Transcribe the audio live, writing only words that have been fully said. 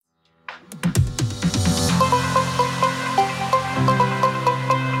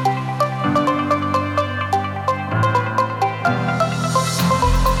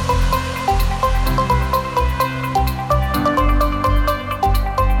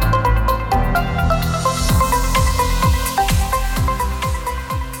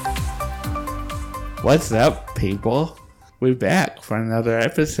What's up, people? We're back for another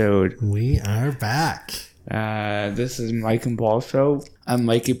episode. We are back. This is Mike and Paul Show. I'm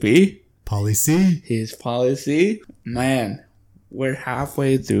Mikey B. Polly C. He's Polly C. Man, we're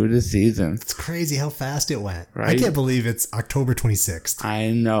halfway through the season. It's crazy how fast it went. Right? I can't believe it's October 26th.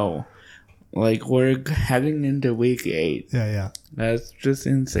 I know. Like, we're heading into week 8. Yeah. That's just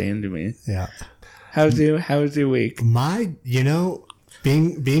insane to me. Yeah. How's your week?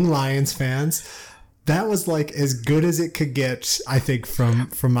 Being Lions fans, that was like as good as it could get, I think, from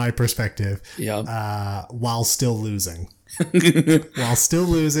my perspective. Yeah. While still losing. It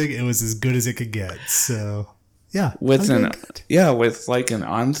was as good as it could get. So, yeah. With like an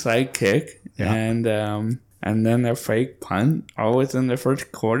onside kick and then a fake punt all within the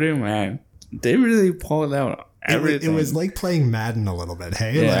first quarter, man. They really pulled out everything. It was like playing Madden a little bit,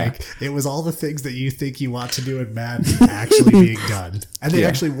 hey? Yeah. Like, it was all the things that you think you want to do in Madden actually being done. And they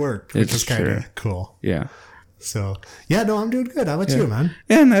actually worked, which is kind of cool. Yeah. So, yeah, no, I'm doing good. How about you, man?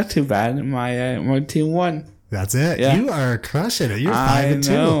 Yeah, not too bad. My team won. That's it. Yeah. You are crushing it. You're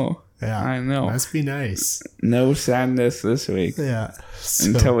 5-2. Yeah, I know. Must be nice. No sadness this week. Yeah.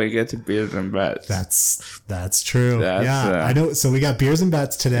 Until we get to beers and bets. That's true. I know. So we got beers and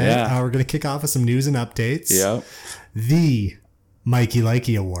bets today. Yeah. We're going to kick off with some news and updates. Yep. The Mikey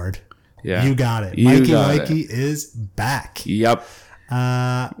Likey Award. Yeah. You got it. Mikey Likey is back. Yep.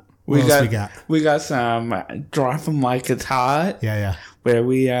 We got some Drop 'em Like It's Hot. Yeah. Where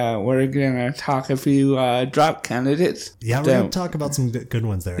we're gonna talk a few drop candidates. Yeah, we're gonna talk about some good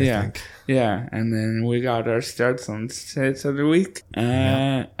ones there. I think. Yeah, and then we got our starts and sits of the week.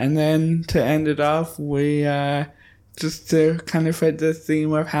 And then to end it off, we just to kind of fit the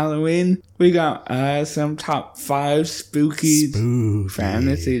theme of Halloween, we got some top 5 spooky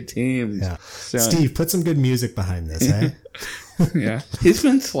fantasy teams. Yeah. So, Steve, put some good music behind this, hey? Yeah, he's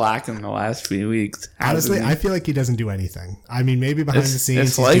been slacking the last few weeks. Honestly, I feel like he doesn't do anything. I mean, maybe behind the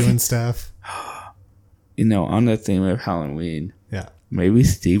scenes he's doing stuff. On the theme of Halloween. Yeah. Maybe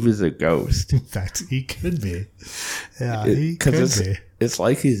Steve is a ghost. In fact, he could be. Yeah, he could be. It's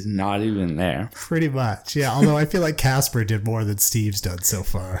like he's not even there. Pretty much, yeah. Although I feel like Casper did more than Steve's done so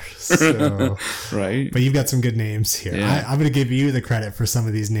far. So, right. But you've got some good names here. Yeah. I'm going to give you the credit for some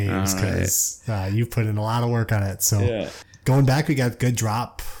of these names because you've put in a lot of work on it. So going back, we got good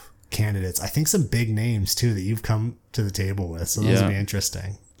drop candidates. I think some big names, too, that you've come to the table with. So those will be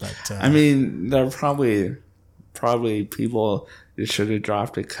interesting. But I mean, they're probably people that should have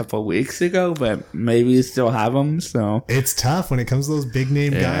dropped a couple weeks ago, but maybe you still have them. So it's tough when it comes to those big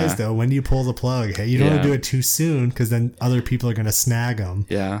name guys, though. When do you pull the plug? Hey, you don't want to do it too soon because then other people are going to snag them.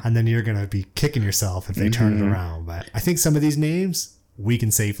 Yeah. And then you're going to be kicking yourself if they turn it around. But I think some of these names, we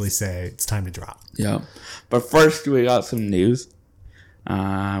can safely say it's time to drop. Yeah. But first, we got some news.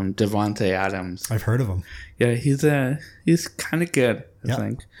 Devontae Adams. I've heard of him. Yeah, he's kind of good, I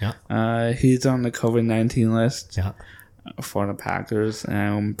think. Yeah. He's on the COVID-19 list. Yeah. For the Packers,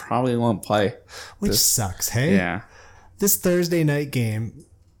 and probably won't play. Which sucks, hey? Yeah. This Thursday night game,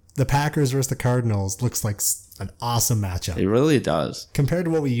 the Packers versus the Cardinals, looks like an awesome matchup. It really does. Compared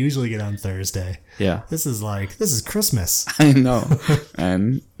to what we usually get on Thursday. Yeah. This is Christmas. I know.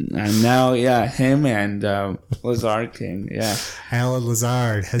 and now, him and Lazard King, Alan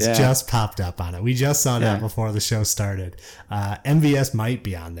Lazard has just popped up on it. We just saw that before the show started. MVS might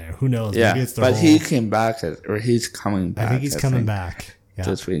be on there. Who knows? Yeah, maybe it's but he came back, or he's coming back. I think he's coming back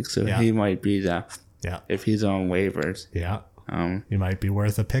this week, so he might be if he's on waivers. Yeah. He might be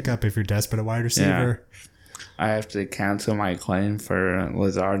worth a pickup if you're desperate at wide receiver. Yeah. I have to cancel my claim for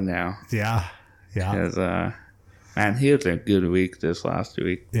Lazard now. Yeah. Because, man, he had a good week this last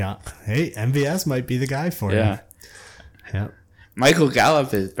week. Yeah. Hey, MVS might be the guy for you. Yeah. Michael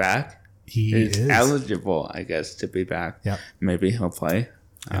Gallup is back. He's eligible, I guess, to be back. Yeah. Maybe he'll play.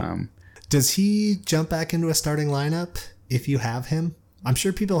 Yeah. Does he jump back into a starting lineup if you have him? I'm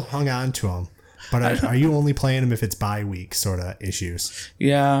sure people hung on to him. But are you only playing him if it's bye week sort of issues?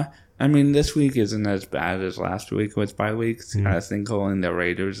 Yeah. I mean, this week isn't as bad as last week with bye weeks. I think only the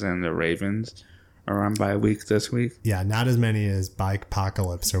Raiders and the Ravens are on bye week this week. Yeah, not as many as bye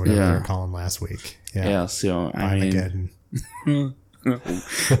apocalypse or whatever they were calling last week. Yeah, so I mean...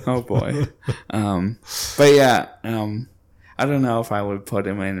 oh boy. But yeah, I don't know if I would put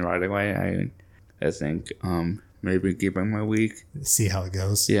him in right away. I think maybe give him a week. See how it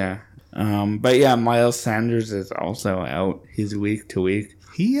goes. Yeah. But yeah, Miles Sanders is also out. He's week to week.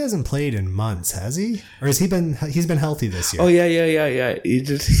 He hasn't played in months, has he? Or he's been healthy this year? Oh, yeah.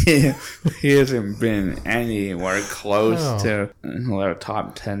 He hasn't been anywhere close to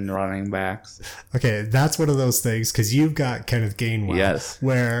top 10 running backs. Okay, that's one of those things, because you've got Kenneth Gainwell. Yes.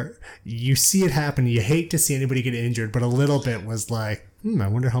 Where you see it happen, you hate to see anybody get injured, but a little bit was like, I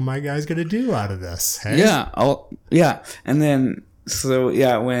wonder how my guy's going to do out of this. Hey? Yeah. And then... So,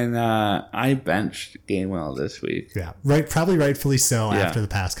 when I benched Gainwell this week. Yeah, probably rightfully so after the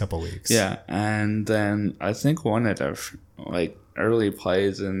past couple weeks. Yeah, and then I think one of the early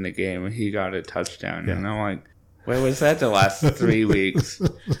plays in the game, he got a touchdown. Yeah. And I'm like, wait, was that the last 3 weeks?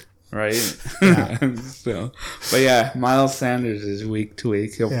 Right? Yeah. But Miles Sanders is week to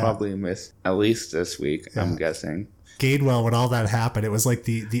week. He'll probably miss at least this week, I'm guessing. Gainwell, when all that happened, it was like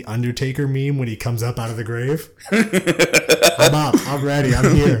the Undertaker meme when he comes up out of the grave. I'm up. I'm ready.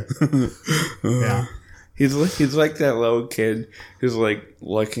 I'm here. Yeah. He's like that little kid who's like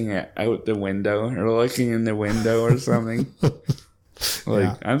looking out the window or looking in the window or something.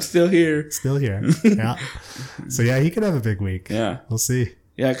 I'm still here. Still here. Yeah. So, he could have a big week. Yeah. We'll see.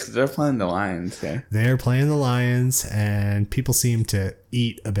 Yeah, because they're playing the Lions. Yeah. They're playing the Lions, and people seem to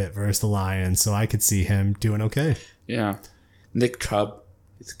eat a bit versus the Lions, so I could see him doing okay. Yeah. Nick Chubb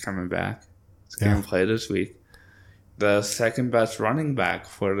is coming back. He's going to play this week. The second best running back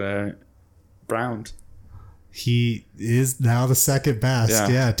for the Browns. He is now the second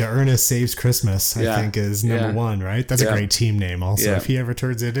best. Yeah. D'Ernest Saves Christmas, I think, is number one, right? That's a great team name also. If he ever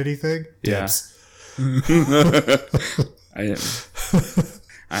turns into anything, tips.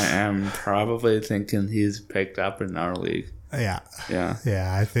 I am probably thinking he's picked up in our league. Yeah.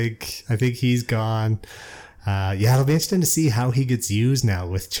 I think he's gone. It'll be interesting to see how he gets used now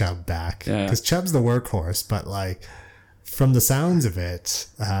with Chubb back. Because Chubb's the workhorse, but from the sounds of it,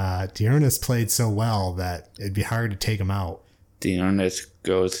 D'Ernest played so well that it'd be hard to take him out. D'Ernest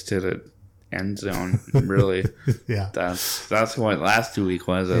goes to the end zone, really. Yeah. That's what last week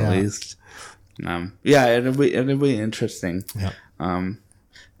was, at least. It'll be interesting. Yeah.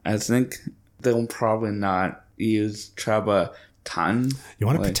 I think they'll probably not use Chubb a ton. You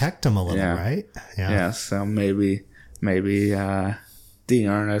want to protect him a little, right? Yeah. So maybe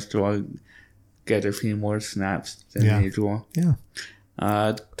D'Ernest will get a few more snaps than usual. Yeah.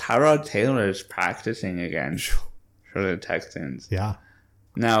 Tyrod Taylor is practicing again for the Texans. Yeah.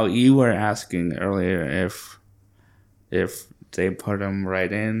 Now, you were asking earlier if they put him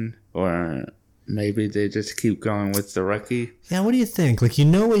right in, or maybe they just keep going with the rookie. Yeah, what do you think? What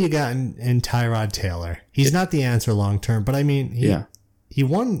you got in Tyrod Taylor. He's not the answer long term, but I mean, he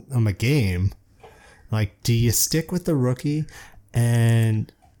won him a game. Do you stick with the rookie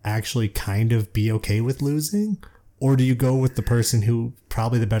and actually kind of be okay with losing? Or do you go with the person who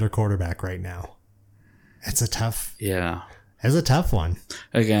probably the better quarterback right now? It's a tough one.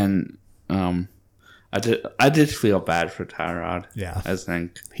 Again, I did feel bad for Tyrod. Yeah. I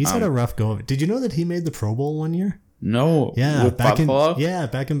think. He's had a rough go of it. Did you know that he made the Pro Bowl one year? No. Yeah. With Buffalo?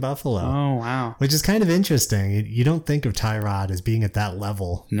 Back in Buffalo. Oh, wow. Which is kind of interesting. You don't think of Tyrod as being at that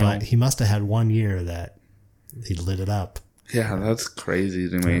level, but he must have had 1 year that he lit it up. Yeah, that's crazy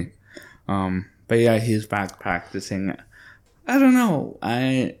to me. But he's back practicing. I don't know.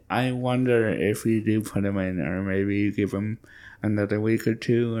 I wonder if you do put him in, or maybe you give him another week or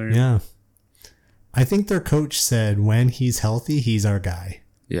two. Or... Yeah. I think their coach said when he's healthy, he's our guy.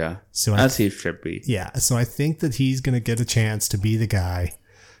 Yeah. So as he should be. Yeah. So I think that he's going to get a chance to be the guy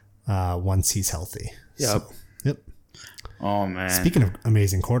once he's healthy. Yep. Yep. Oh, man. Speaking of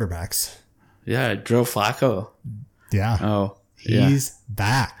amazing quarterbacks. Yeah, Joe Flacco. Yeah. Oh, he's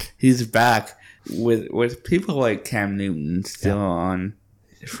back. He's back with people like Cam Newton still on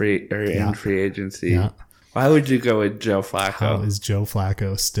in free agency. Yeah. Why would you go with Joe Flacco? How is Joe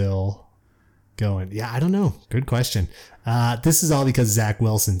Flacco still going? Yeah, I don't know. Good question. This is all because Zach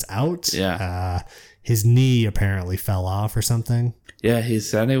Wilson's out. Yeah. His knee apparently fell off or something. Yeah, he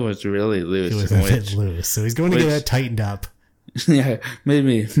said it was really loose. It was a bit loose. So he's going to get it tightened up. Yeah,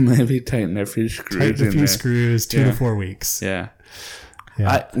 maybe tighten a few screws. 2 to 4 weeks. Yeah.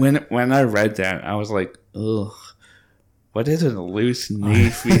 When I read that, I was like, ugh. What does a loose knee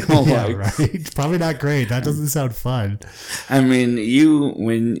feel like? Right. Probably not great. That doesn't sound fun. I mean,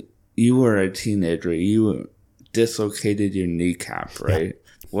 when you were a teenager, you dislocated your kneecap, right?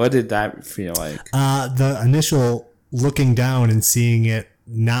 Yeah. What did that feel like? The initial looking down and seeing it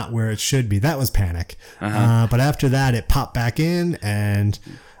not where it should be, that was panic. But after that, it popped back in, and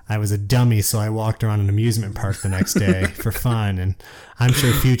I was a dummy, so I walked around an amusement park the next day for fun, and I'm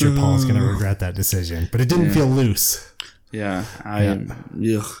sure future Paul's going to regret that decision. But it didn't feel loose. Yeah,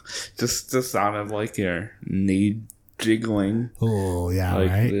 just thought of like your knee jiggling. Oh, yeah, like,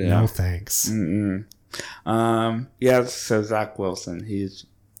 right? Yeah. No thanks. So Zach Wilson, he's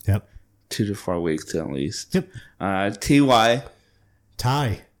 2 to 4 weeks at least. Yep.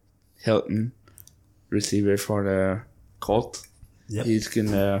 Ty Hilton, receiver for the Colts. Yep. He's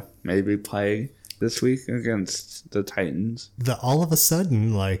going to maybe play this week against the Titans. All of a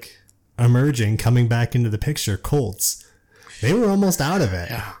sudden, like, emerging, coming back into the picture, Colts. They were almost out of it.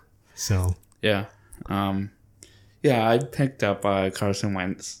 Yeah. So. Yeah. I picked up Carson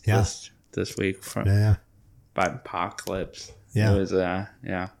Wentz this week by Apocalypse. Yeah. It was,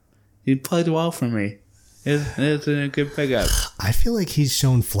 he played well for me. It's a good pickup. I feel like he's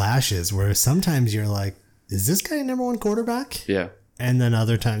shown flashes where sometimes you're like, is this guy number one quarterback? Yeah. And then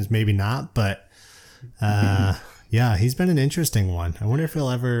other times maybe not, but he's been an interesting one. I wonder if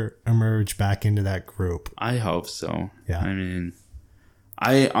he'll ever emerge back into that group. I hope so. Yeah. I mean,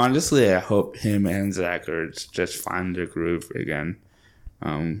 I hope him and Zach Ertz just find the groove again.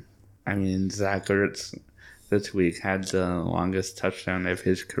 Zach Ertz this week had the longest touchdown of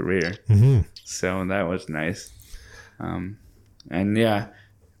his career. Mm-hmm. So that was nice.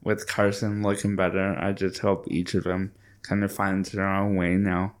 With Carson looking better, I just hope each of them kind of finds their own way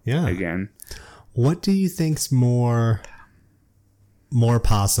now. Yeah. Again. What do you think's more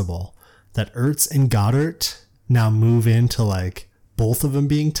possible? That Ertz and Goddard now move into like both of them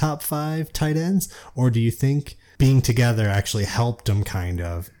being top 5 tight ends? Or do you think being together actually helped them kind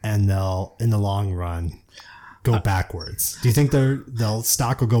of, and they'll, in the long run, go backwards? Do you think their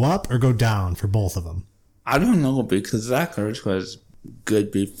stock will go up or go down for both of them? I don't know, because Zach Ertz was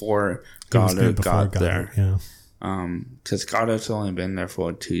good before Goddard got there. Yeah. Because Goddard's only been there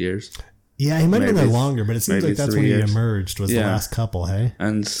for 2 years. Yeah, he might have been there longer, but it seems like that's when he emerged, was the last couple, hey?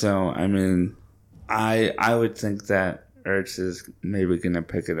 And so, I would think that Ertz is maybe going to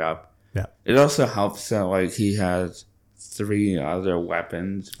pick it up. Yeah. It also helps that, like, he has 3 other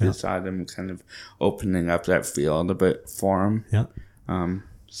weapons beside him, kind of opening up that field a bit for him. Yeah.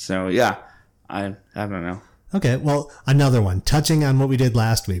 I don't know. Okay, well, another one. Touching on what we did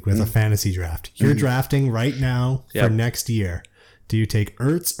last week with a fantasy draft. You're drafting right now for next year. Do you take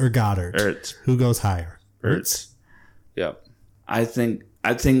Ertz or Goddard? Ertz. Who goes higher? Ertz. Yep. I think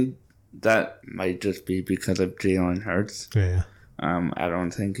that might just be because of Jalen Hurts. Yeah. I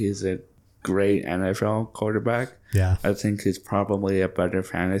don't think he's a great NFL quarterback. Yeah. I think he's probably a better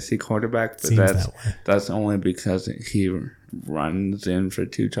fantasy quarterback, but that's only because he runs in for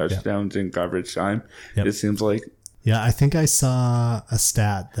 2 touchdowns in garbage time. Yep. It seems like. Yeah, I think I saw a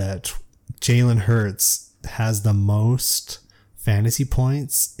stat that Jalen Hurts has the most fantasy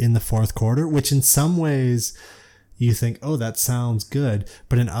points in the fourth quarter, which in some ways you think, oh, that sounds good.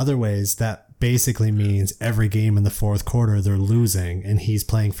 But in other ways, that basically means every game in the fourth quarter they're losing and he's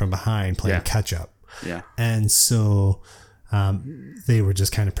playing from behind, playing catch up. Yeah. And so they were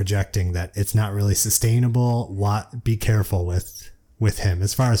just kind of projecting that it's not really sustainable. Be careful with him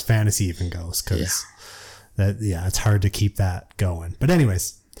as far as fantasy even goes, because it's hard to keep that going. But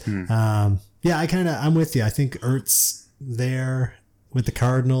anyways, I'm with you. I think Ertz there with the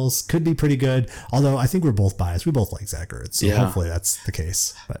Cardinals could be pretty good. Although I think we're both biased. We both like Zach Ertz, so hopefully that's the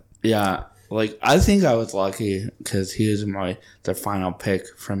case. But yeah, like I think I was lucky because he was the final pick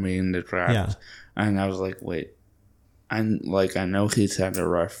for me in the draft, and I was like, wait, I know he's had a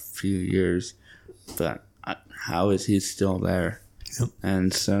rough few years, but how is he still there? Yep.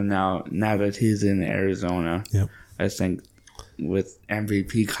 And so now that he's in Arizona, I think with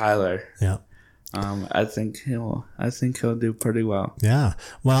MVP Kyler, I think he'll do pretty well. Yeah.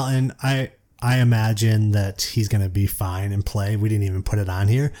 Well, and I imagine that he's going to be fine and play. We didn't even put it on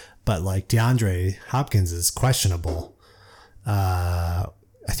here, but like DeAndre Hopkins is questionable. I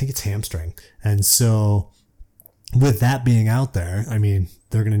think it's hamstring. And so with that being out there, I mean,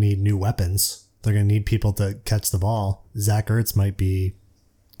 they're going to need new weapons. They're going to need people to catch the ball. Zach Ertz might be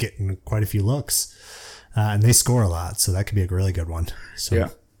getting quite a few looks. And they score a lot, so that could be a really good one. So,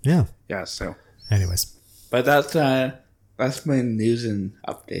 yeah. So anyways. But that's my news and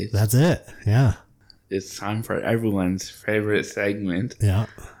updates. That's it. Yeah. It's time for everyone's favorite segment. Yeah.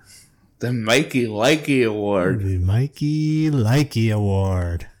 The Mikey Likey Award. The Mikey Likey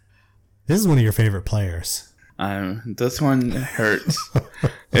Award. This is one of your favorite players. This one hurts.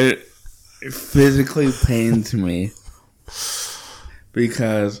 It physically pains me.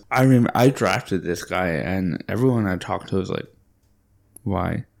 Because I drafted this guy and everyone I talked to was like,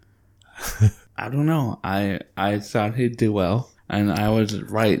 why? I don't know. I thought he'd do well. And I was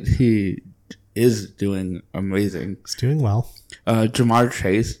right. He is doing amazing. He's doing well. Jamar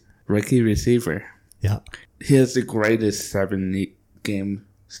Chase, rookie receiver. Yeah. He has the greatest 7-game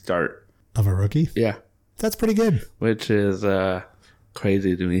start. Of a rookie? Yeah. That's pretty good. Which is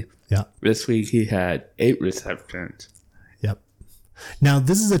crazy to me. Yeah. This week he had 8 receptions. Yep. Now,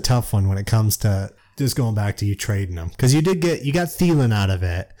 this is a tough one when it comes to just going back to you trading them. Because you got Thielen out of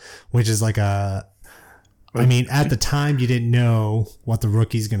it, which is like at the time you didn't know what the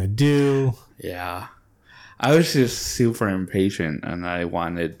rookie's going to do. Yeah. I was just super impatient and I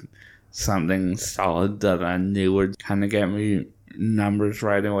wanted something solid that I knew would kind of get me numbers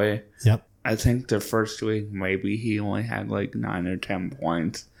right away. Yep. I think the first week, maybe he only had like 9 or 10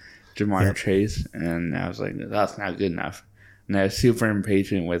 points, Jamar Chase, and I was like, that's not good enough. And I was super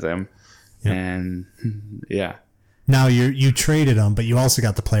impatient with him. Yep. And yeah. Now you traded him, but you also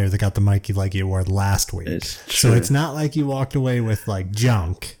got the player that got the Mikey Likey Award last week. So it's not like you walked away with like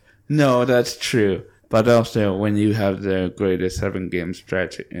junk. No, that's true. But also, when you have the greatest 7-game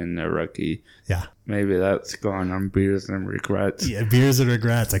stretch in the rookie, maybe that's going on beers and regrets. Yeah, beers and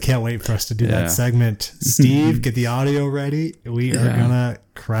regrets. I can't wait for us to do that segment. Steve, get the audio ready. We are going to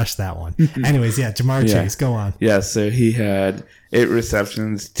crush that one. Anyways, Jamar Chase, go on. Yeah, so he had 8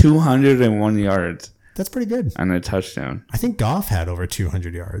 receptions, 201 yards. That's pretty good. And a touchdown. I think Goff had over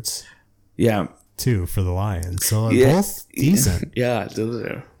 200 yards. Yeah. Too, for the Lions. So both decent. Yeah, those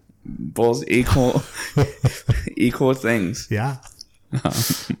are both equal things. Yeah.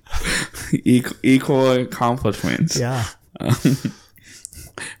 Equal accomplishments. Yeah.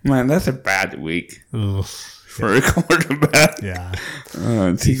 Man, that's a bad week for a quarterback. Yeah.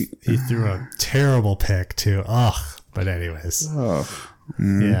 He threw a terrible pick too. But anyways.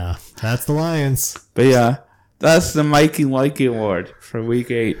 Yeah, that's the Lions. But yeah, that's the Mikey Likey Award for week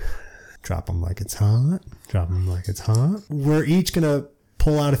 8. Drop them like it's hot. Drop them like it's hot. We're each going to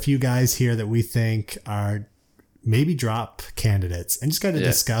pull out a few guys here that we think are maybe drop candidates and just got to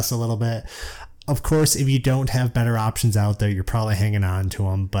discuss a little bit. Of course, if you don't have better options out there, you're probably hanging on to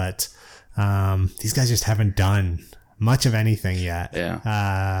them, but these guys just haven't done much of anything yet.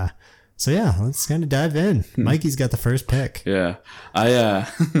 Yeah. Let's kind of dive in. Mikey's got the first pick. Yeah.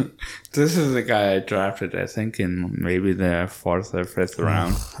 This is the guy I drafted, I think, in maybe the 4th or 5th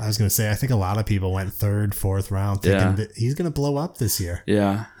round. I was going to say, I think a lot of people went 3rd, 4th round thinking that he's going to blow up this year.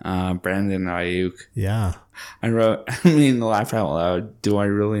 Yeah. Brandon Ayuk. Yeah. Laugh out loud. Do I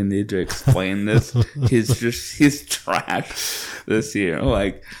really need to explain this? He's trash this year.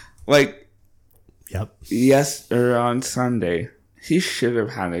 Yes, or on Sunday. He should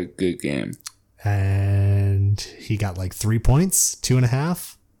have had a good game. And he got like 3 points,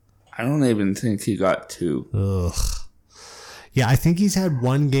 2.5. I don't even think he got 2. Ugh. Yeah, I think he's had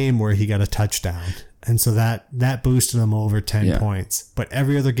one game where he got a touchdown. And so that boosted him over 10 points. But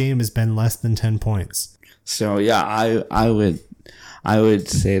every other game has been less than 10 points. So yeah, I would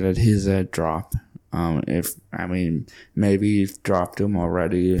say that he's a drop. Maybe you've dropped him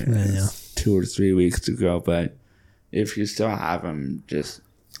already 2 or 3 weeks ago, but if you still have him, just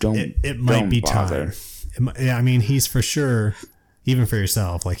don't. It might be bother. time. He's for sure, even for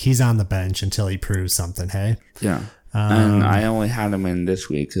yourself, like he's on the bench until he proves something. Hey. Yeah. And I only had him in this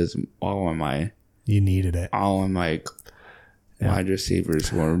week because you needed it. All of my wide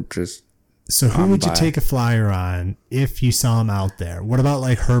receivers were just. So who would you take a flyer on if you saw him out there? What about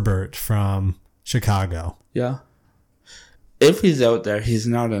like Herbert from Chicago? Yeah. If he's out there, he's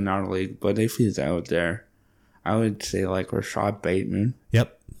not in our league, but if he's out there, I would say like Rashad Bateman.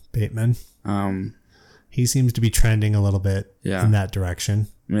 Yep, Bateman. He seems to be trending a little bit in that direction.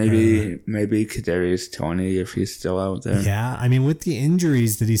 Maybe Kadarius Toney if he's still out there. Yeah, with the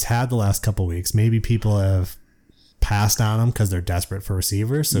injuries that he's had the last couple of weeks, maybe people have passed on him because they're desperate for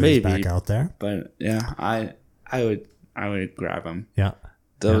receivers, so he's back out there. But yeah, I would grab him. Yeah,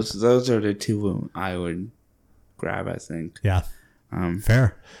 those are the two I would grab. I think. Yeah.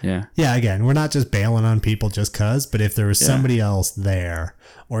 Fair. Yeah. Yeah, again, we're not just bailing on people just cause, but if there was somebody else there,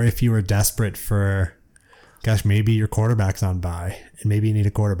 or if you were desperate for, maybe your quarterback's on bye and maybe you need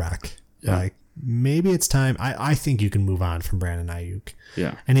a quarterback. Yeah. Like, maybe it's time. I think you can move on from Brandon Ayuk.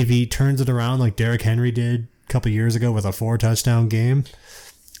 Yeah. And if he turns it around like Derrick Henry did a couple years ago with a 4-touchdown game,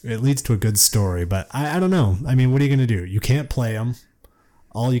 it leads to a good story. But I don't know. What are you going to do? You can't play him.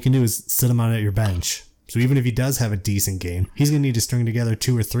 All you can do is sit him on at your bench. So even if he does have a decent game, he's going to need to string together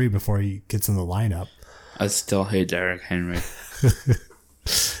 2 or 3 before he gets in the lineup. I still hate Derrick Henry.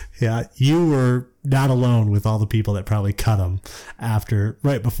 Yeah, you were not alone with all the people that probably cut him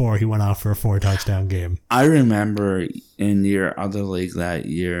right before he went off for a 4-touchdown game. I remember in your other league that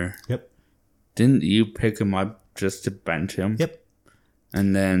year. Yep. Didn't you pick him up just to bench him? Yep.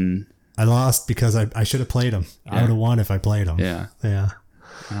 And then I lost because I should have played him. Yeah. I would have won if I played him. Yeah. Yeah.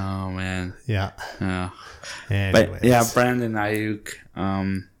 Oh man. Yeah. Oh. Anyways. But yeah, Brandon Ayuk.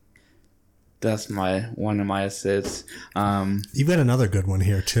 That's one of my assists. You've got another good one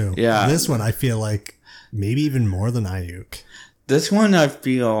here too. Yeah. This one I feel like maybe even more than Ayuk. This one I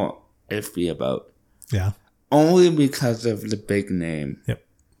feel iffy about. Yeah. Only because of the big name. Yep.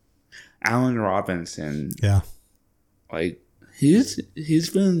 Allen Robinson. Yeah. Like, he's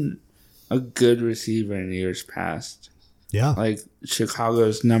been a good receiver in years past. Yeah. Like,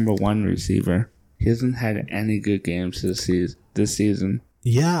 Chicago's number 1 receiver. He hasn't had any good games this season.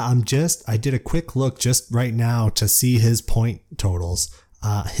 Yeah, I did a quick look just right now to see his point totals.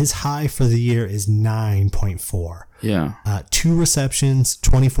 His high for the year is 9.4. Yeah. 2 receptions,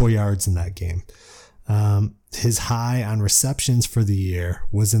 24 yards in that game. His high on receptions for the year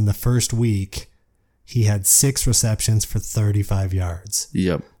was in the first week. He had 6 receptions for 35 yards.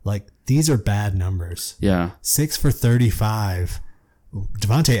 Yep. Like, these are bad numbers. Yeah. 6 for 35.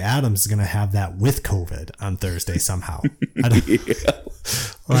 Devontae Adams is going to have that with COVID on Thursday somehow. I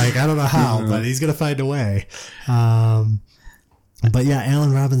don't know how, but he's going to find a way. But yeah,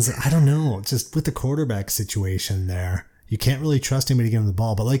 Allen Robinson, I don't know. Just with the quarterback situation there, you can't really trust anybody to give him the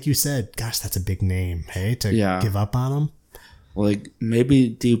ball. But like you said, gosh, that's a big name, hey, to give up on him. Like, maybe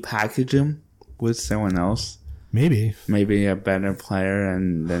do you package him with someone else? Maybe a better player,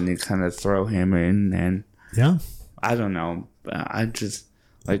 and then you kind of throw him in, and I don't know. But I just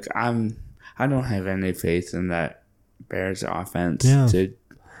I don't have any faith in that Bears offense to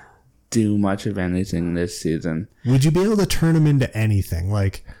do much of anything this season. Would you be able to turn him into anything?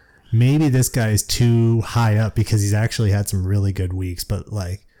 Like, maybe this guy is too high up because he's actually had some really good weeks, but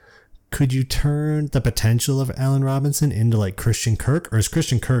like, could you turn the potential of Allen Robinson into like Christian Kirk, or is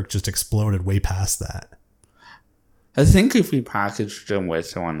Christian Kirk just exploded way past that? I think if we packaged him with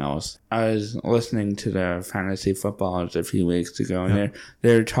someone else. I was listening to the Fantasy Footballers a few weeks ago, and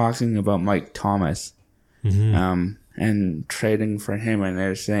they're talking about Mike Thomas, and trading for him, and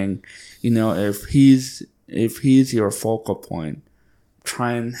they're saying, if he's your focal point,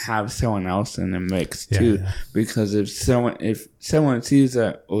 try and have someone else in the mix too, because if someone sees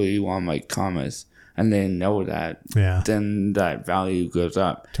that, you want Mike Thomas, and they know that, then that value goes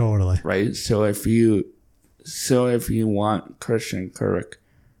up. Totally. Right? So if you want Christian Kirk,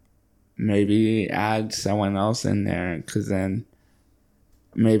 maybe add someone else in there, because then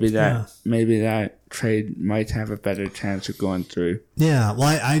maybe that trade might have a better chance of going through. Yeah,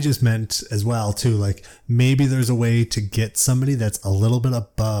 well, I just meant as well too, like maybe there's a way to get somebody that's a little bit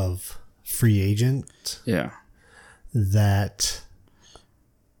above free agent. Yeah. That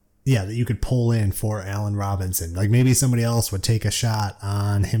you could pull in for Allen Robinson. Like maybe somebody else would take a shot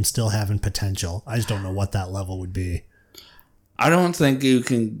on him still having potential. I just don't know what that level would be. I don't think you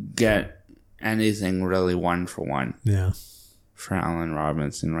can get anything really 1-for-1. Yeah. For Allen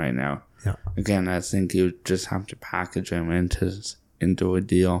Robinson right now. Yeah. Again, I think you just have to package him into a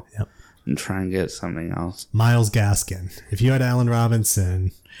deal and try and get something else. Myles Gaskin. If you had Allen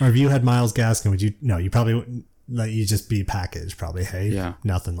Robinson, or if you had Myles Gaskin, would you? No, you probably wouldn't. Like, you just be packaged, probably. Hey,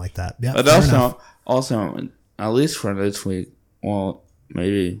 nothing like that. Yeah, but also, at least for this week, well,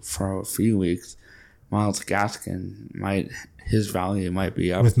 maybe for a few weeks, Myles Gaskin his value might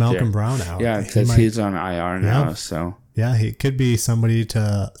be up with Malcolm Brown out. Yeah, because he's on IR now. So yeah, he could be somebody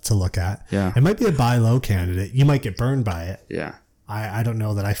to look at. Yeah, it might be a buy low candidate. You might get burned by it. Yeah, I don't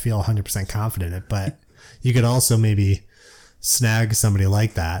know that I feel 100% confident in it, but you could also maybe snag somebody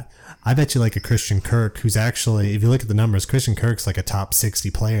like that. I bet you like a Christian Kirk, who's actually, if you look at the numbers, Christian Kirk's like a top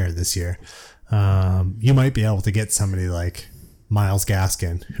 60 player this year. You might be able to get somebody like Myles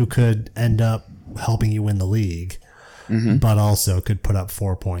Gaskin, who could end up helping you win the league, but also could put up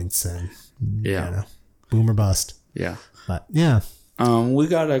 4 points and boom or bust. Yeah. But yeah. We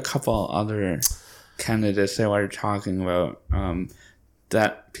got a couple other candidates that we're talking about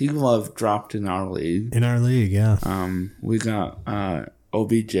that people have dropped in our league. We got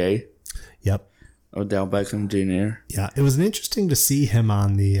OBJ. Yep. Odell Beckham Jr. Yeah, it was interesting to see him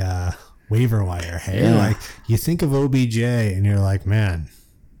on the waiver wire. Hey, like you think of OBJ and you're like, man,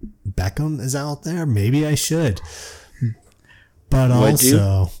 Beckham is out there. Maybe I should. But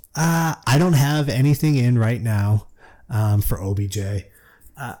also, I don't have anything in right now for OBJ.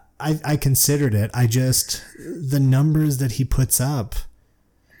 I considered it. The numbers that he puts up,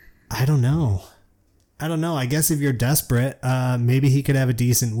 I don't know. I guess if you're desperate, maybe he could have a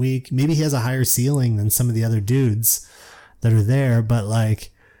decent week. Maybe he has a higher ceiling than some of the other dudes that are there. But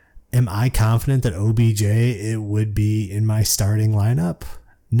like, am I confident that OBJ it would be in my starting lineup?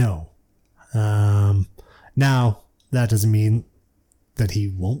 No. Now that doesn't mean that he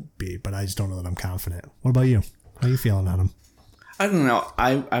won't be, but I just don't know that I'm confident. What about you? How are you feeling on him? I don't know.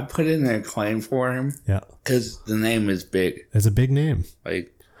 I put in a claim for him. Yeah. Because the name is big. It's a big name.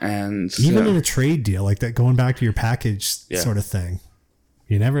 Like, And even in a trade deal like that, going back to your package sort of thing,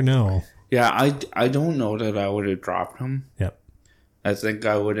 you never know. Yeah, I don't know that I would have dropped him. Yep. I think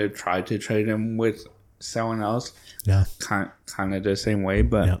I would have tried to trade him with someone else. Yeah. Kind of the same way,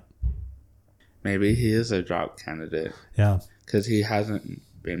 but maybe he is a drop candidate. Yeah. Because he hasn't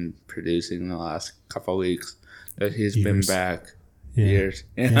been producing the last couple of weeks that he's been back. Years.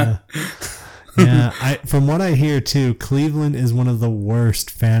 Yeah. Yeah. From what I hear too, Cleveland is one of the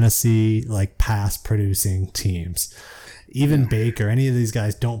worst fantasy pass producing teams. Even Baker, any of these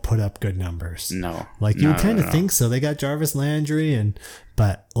guys don't put up good numbers. No. You kind of think so. They got Jarvis Landry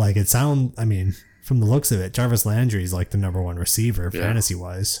but from the looks of it, Jarvis Landry is the number one receiver fantasy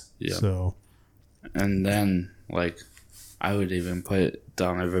wise. Yeah. So, and then I would even put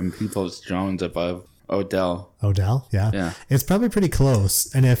Donovan Peoples-Jones above Odell. Odell, yeah. Yeah. It's probably pretty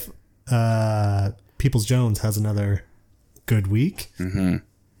close. And if Peoples-Jones has another good week,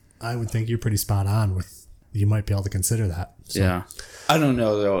 I would think you're pretty spot on with. You might be able to consider that. So. Yeah. I don't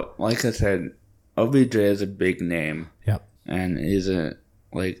know, though. Like I said, OBJ is a big name. Yep. And he's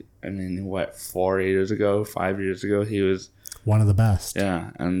 5 years ago, he was... one of the best.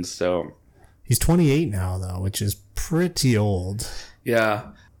 Yeah, and so... He's 28 now, though, which is pretty old.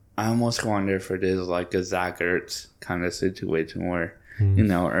 Yeah. I almost wonder if it is a Zach Ertz kind of situation where,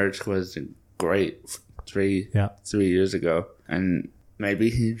 Ertz was great 3 years ago, and...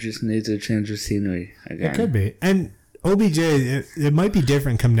 Maybe he just needs a change of scenery again. It could be. And OBJ, it might be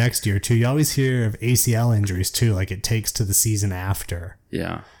different come next year, too. You always hear of ACL injuries, too. It takes to the season after.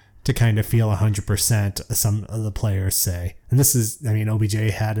 Yeah. To kind of feel 100%, some of the players say. And this is, OBJ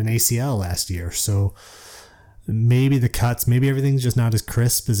had an ACL last year. So maybe the cuts, maybe everything's just not as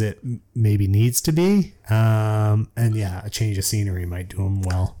crisp as it maybe needs to be. A change of scenery might do him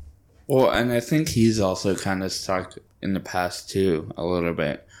well. Well, and I think he's also kind of stuck in the past too, a little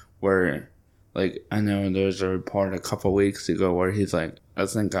bit, where I know there was a report a couple weeks ago where he's I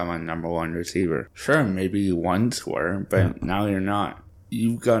think I'm a number one receiver. Sure, maybe you once were, but now you're not.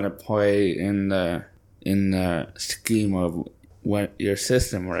 You've got to play in the scheme of what your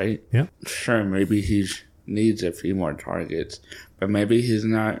system, right? Yeah. Sure, maybe he needs a few more targets, but maybe he's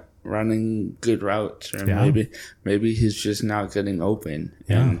not running good routes, or maybe he's just not getting open.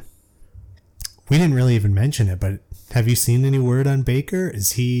 Yeah. And we didn't really even mention it, but have you seen any word on Baker?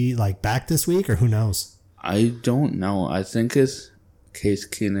 Is he back this week, or who knows? I don't know. I think it's Case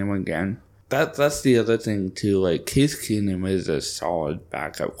Keenum again. That's the other thing too. Case Keenum is a solid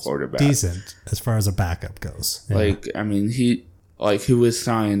backup quarterback. Decent as far as a backup goes. Yeah. He was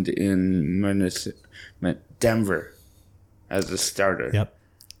signed in Denver as a starter. Yep.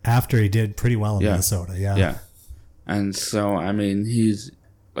 After he did pretty well in Minnesota. Yeah. Yeah. And so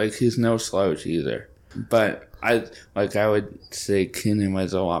he's no slouch either. But I would say Keenum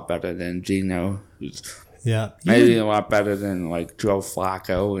is a lot better than Geno, who's maybe a lot better than Joe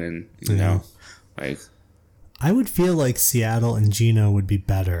Flacco, and you know. I would feel like Seattle and Geno would be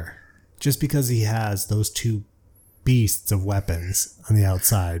better, just because he has those two beasts of weapons on the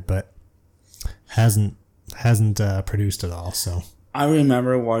outside, but hasn't produced at all. So I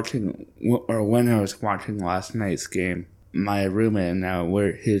remember when I was watching last night's game. My roommate and I,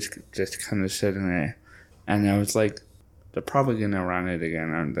 he's just kind of sitting there, and I was they're probably going to run it again,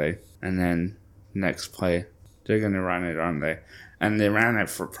 aren't they? And then next play, they're going to run it, aren't they? And they ran it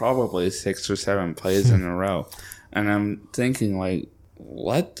for probably 6 or 7 plays in a row. And I'm thinking,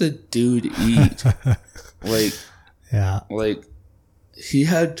 let the dude eat. He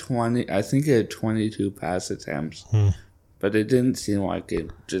had 22 pass attempts, but it didn't seem like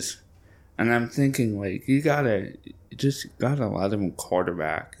it just... And I'm thinking, you just gotta let him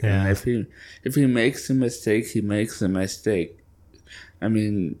quarterback. Yeah. And if he makes a mistake, he makes a mistake. I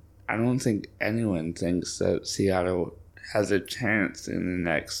don't think anyone thinks that Seattle has a chance in the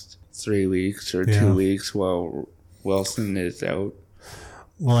next 3 weeks or 2 weeks while Wilson is out.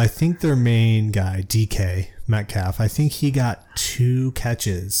 Well, I think their main guy, DK Metcalf, I think he got 2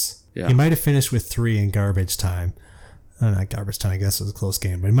 catches. Yeah. He might have finished with 3 in garbage time. Not garbage time, I guess it was a close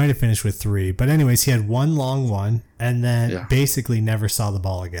game, but he might have finished with 3. But anyways, he had 1 long one and then basically never saw the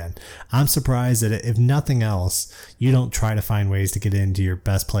ball again. I'm surprised that if nothing else, you don't try to find ways to get into your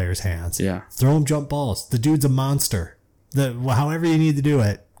best player's hands. Yeah. Throw him jump balls. The dude's a monster. However you need to do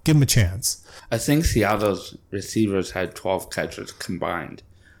it, give him a chance. I think Seattle's receivers had 12 catches combined.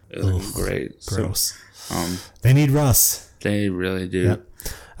 It was great. Gross. So, they need Russ. They really do. Yep.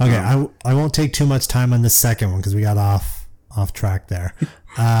 Okay, I won't take too much time on the second one because we got off track there.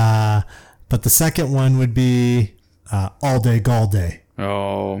 But the second one would be All Day Galladay.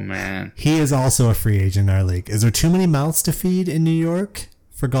 Oh, man. He is also a free agent in our league. Is there too many mouths to feed in New York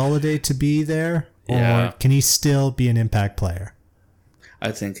for Golladay to be there? Yeah. Or can he still be an impact player?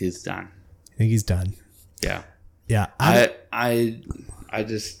 I think he's done. I think he's done. Yeah. Yeah. I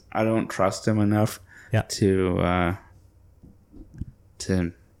don't trust him enough to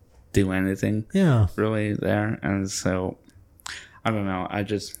do anything really there. And so I don't know.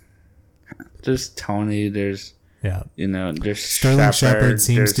 There's Tony, there's there's Sterling Shepard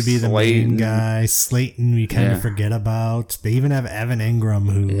seems to be the main guy. Slayton we kind of forget about. They even have Evan Ingram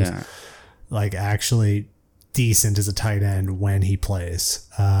who's like actually decent as a tight end when he plays.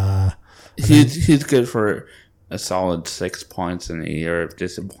 He's good for a solid 6 points in a year of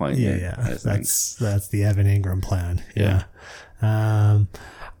disappointment. Yeah. That's the Evan Ingram plan. Yeah.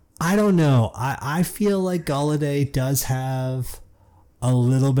 I don't know. I feel like Golladay does have a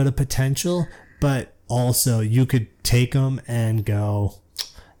little bit of potential, but also you could take him and go,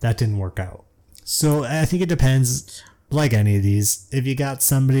 that didn't work out. So I think it depends, like any of these. If you got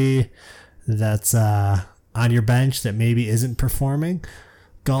somebody that's on your bench that maybe isn't performing,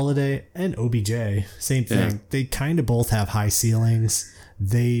 Golladay and OBJ, same thing. Yeah. They kind of both have high ceilings.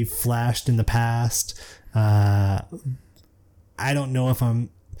 They flashed in the past. I don't know if I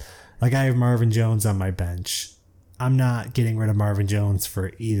have Marvin Jones on my bench. I'm not getting rid of Marvin Jones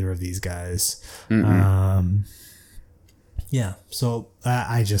for either of these guys. Mm-hmm. So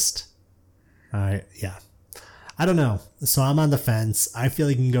I don't know. So I'm on the fence. I feel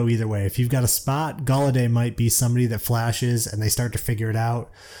like you can go either way. If you've got a spot, Golladay might be somebody that flashes and they start to figure it out.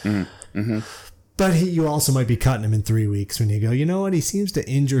 Mm-hmm. But you also might be cutting him in 3 weeks when you go, you know what? He seems to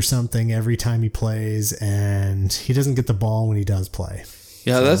injure something every time he plays and he doesn't get the ball when he does play.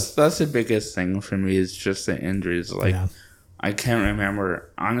 Yeah, that's the biggest thing for me is just the injuries. I can't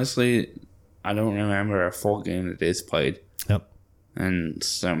remember. Honestly, I don't remember a full game that he's played. Yep. And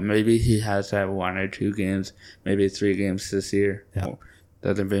so maybe he has to have 1 or 2 games, maybe 3 games this year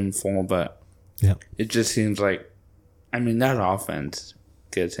that have been full. But it just seems like, that offense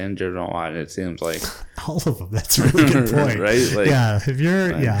gets injured a lot, it seems like. All of them. That's a really good point. Right? If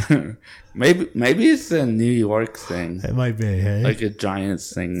you're, Maybe it's a New York thing. It might be, hey? Like a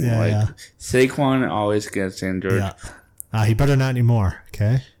Giants thing. Saquon always gets injured. Yeah. He better not anymore,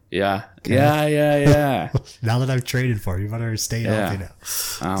 okay? Yeah. Okay. Yeah. Now that I've traded for you better stay healthy now.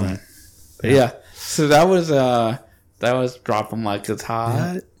 So that was Drop 'em Like It's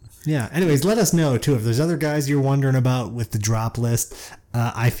Hot. Yeah. Anyways, let us know, too, if there's other guys you're wondering about with the drop list.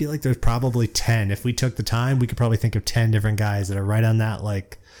 I feel like there's probably 10. If we took the time, we could probably think of 10 different guys that are right on that,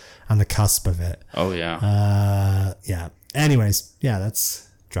 on the cusp of it. Oh, yeah. Anyways, that's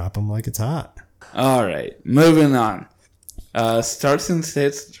Drop 'em Like It's Hot. All right. Moving on. Starts and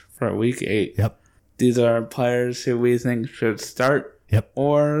sits for week 8. Yep. These are players who we think should start. Yep.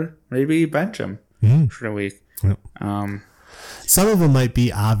 Or maybe bench them for the week. Yep. Some of them might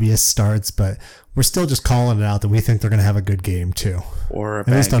be obvious starts, but we're still just calling it out that we think they're going to have a good game too. Or a bad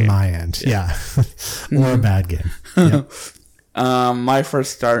game. At least on my end. Yeah. Or a bad game. Yep. My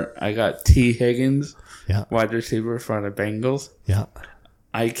first start, I got T. Higgins, wide receiver for the Bengals. Yeah.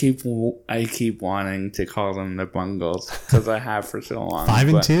 I keep wanting to call them the Bungles because I have for so long.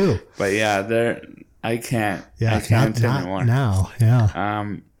 5-2. But I can't. Yeah, I can't not anymore. Now,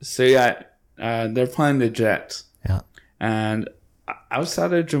 yeah. They're playing the Jets. Yeah. And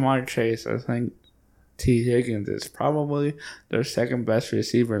outside of Jamar Chase, I think T. Higgins is probably their second best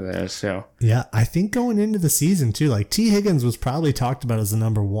receiver there. So yeah, I think going into the season too, T. Higgins was probably talked about as the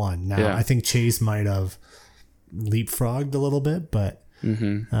number 1. Now I think Chase might have leapfrogged a little bit, but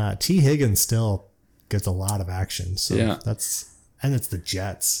T. Higgins still gets a lot of action. So it's the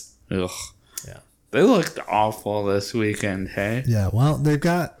Jets. Ugh. Yeah. They looked awful this weekend, hey? Yeah, well, they've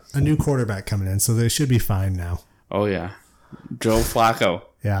got a new quarterback coming in, so they should be fine now. Oh, yeah. Joe Flacco.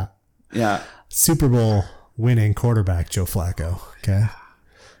 Yeah. Yeah. Super Bowl winning quarterback, Joe Flacco. Okay.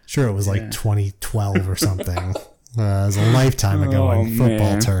 Sure, it was 2012 or something. It was a lifetime ago in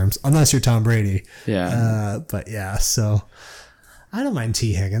football terms, unless you're Tom Brady. Yeah. But yeah, so I don't mind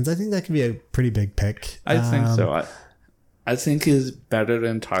T. Higgins. I think that could be a pretty big pick. I think so. I think he's better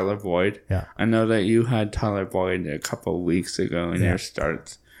than Tyler Boyd. Yeah. I know that you had Tyler Boyd a couple of weeks ago in your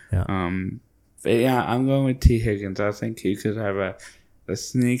starts. Yeah. But I'm going with T. Higgins. I think he could have a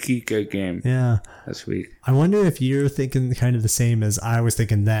sneaky good game this week. I wonder if you're thinking kind of the same as I was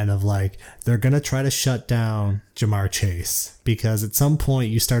thinking then of they're going to try to shut down Jamar Chase because at some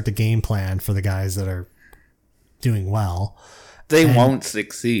point you start the game plan for the guys that are doing well. They won't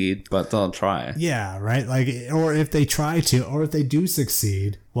succeed, but they'll try. Yeah, right? Or if they try to, or if they do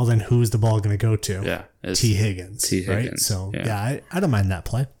succeed, well then who's the ball going to go to? Yeah. T. Higgins. Right? So I don't mind that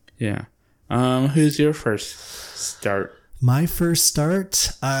play. Yeah. Who's your first start? My first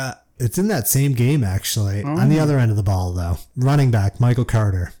start, it's in that same game, actually. On the other end of the ball, though. Running back, Michael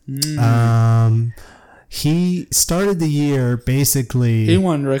Carter. He started the year basically... He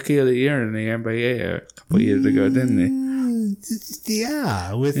won Rookie of the Year in the NBA a couple years ago, didn't he?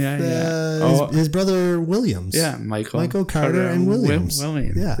 Yeah, with his brother Williams. Yeah, Michael Carter and Williams.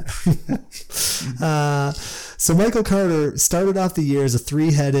 Yeah. So Michael Carter started off the year as a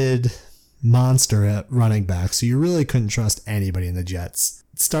three-headed monster at running back, so you really couldn't trust anybody in the Jets.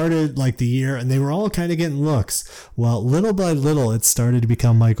 It started like the year, and they were all kind of getting looks. Well, little by little, it started to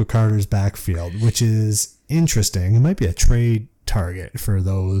become Michael Carter's backfield, which is interesting. It might be a trade target for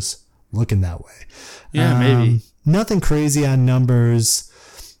those looking that way. Yeah, maybe. Nothing crazy on numbers,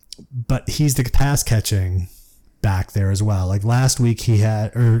 but he's the pass catching back there as well. Like last week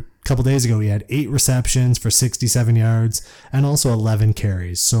a couple days ago, he had 8 receptions for 67 yards and also 11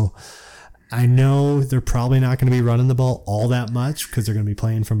 carries. So I know they're probably not going to be running the ball all that much because they're going to be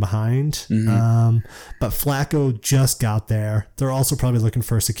playing from behind. But Flacco just got there. They're also probably looking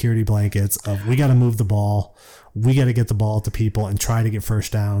for security blankets of, we got to move the ball. We got to get the ball to people and try to get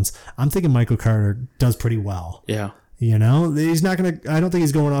first downs. I'm thinking Michael Carter does pretty well. Yeah. You know, he's not going to, I don't think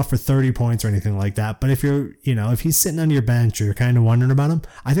he's going off for 30 points or anything like that. But if if he's sitting on your bench or you're kind of wondering about him,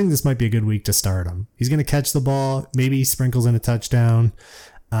 I think this might be a good week to start him. He's going to catch the ball. Maybe he sprinkles in a touchdown.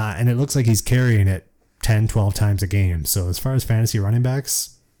 And it looks like he's carrying it 10, 12 times a game. So as far as fantasy running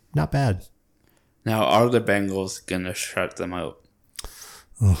backs, not bad. Now, are the Bengals going to shut them out?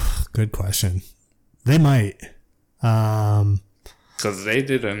 Oh, good question. They might. Because they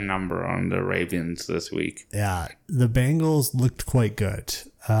did a number on the Ravens this week. Yeah, the Bengals looked quite good.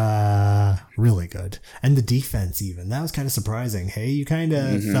 Really good. And the defense even. That was kind of surprising. Hey, you kind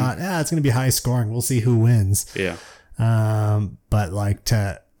of thought, it's going to be high scoring. We'll see who wins. Yeah. But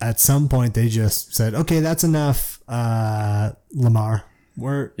at some point they just said, okay, that's enough. Lamar,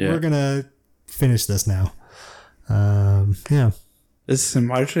 we're going to finish this now. Yeah. Is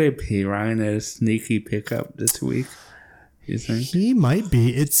Samaje Perine a sneaky pickup this week, you think? He might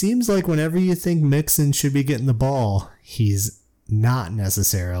be. It seems like whenever you think Mixon should be getting the ball, he's not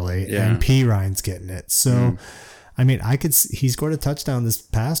necessarily, and Perine's getting it. So, I mean, he scored a touchdown this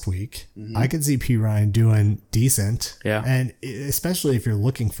past week. I could see Perine doing decent. Yeah. And especially if you're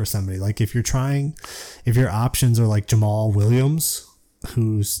looking for somebody, like if your options are like Jamal Williams,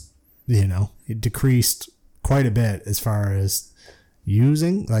 who's, he decreased quite a bit as far as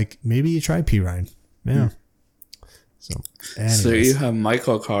using, like maybe you try Perine. Yeah. So, anyways. So you have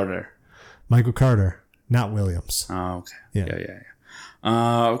Michael Carter, not Williams. Oh, okay.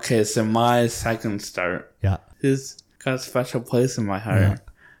 Yeah. Okay, so my second start. Yeah. He's got a special place in my heart.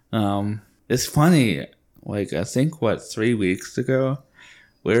 Yeah. It's funny, like I think 3 weeks ago,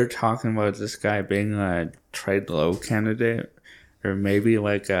 we were talking about this guy being a trade low candidate, or maybe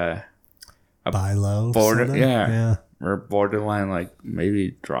like a buy low border, yeah, or borderline like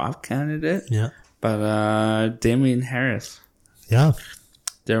maybe drop candidate. Yeah. But Damian Harris. Yeah.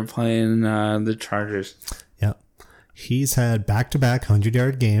 They're playing the Chargers. Yeah. He's had back-to-back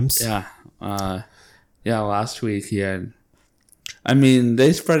 100-yard games. Yeah. Last week he had... I mean,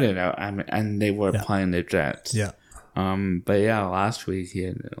 they spread it out, and they were playing the Jets. Yeah. But yeah, last week he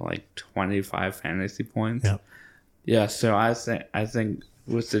had like 25 fantasy points. Yeah. Yeah, so I think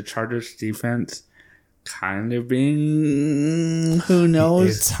with the Chargers defense kind of being, who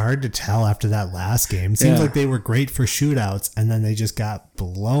knows? It's hard to tell after that last game. It seems like they were great for shootouts, and then they just got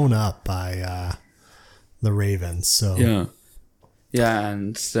blown up by the Ravens. So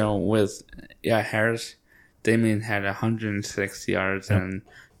and so with Harris, Damian had 106 yards and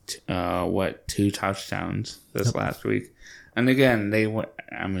 2 touchdowns this last week. And again,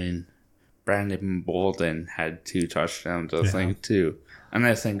 Brandon Bolden had 2 touchdowns, I think, too. And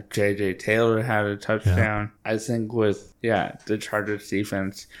I think J.J. Taylor had a touchdown. Yeah. I think with, the Chargers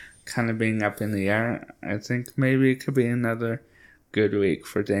defense kind of being up in the air, I think maybe it could be another good week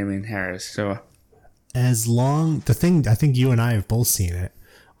for Damian Harris. So, I think you and I have both seen it.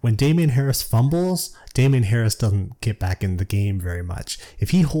 When Damian Harris fumbles, Damian Harris doesn't get back in the game very much.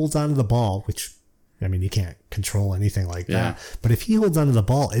 If he holds onto the ball, which, I mean, you can't control anything like that. But if he holds onto the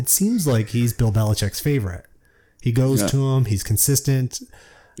ball, it seems like he's Bill Belichick's favorite. He goes to him. He's consistent,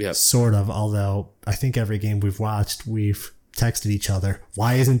 sort of. Although I think every game we've watched, we've texted each other,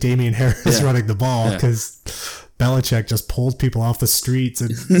 why isn't Damian Harris running the ball? Because Belichick just pulls people off the streets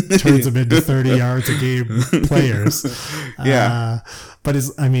and turns them into 30 yards a game players. But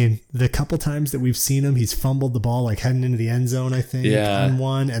the couple times that we've seen him, he's fumbled the ball like heading into the end zone, I think, on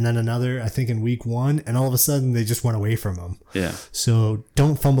one, and then another, I think, in week 1, and all of a sudden they just went away from him. Yeah. So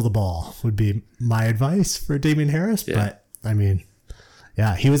don't fumble the ball would be my advice for Damian Harris, but I mean,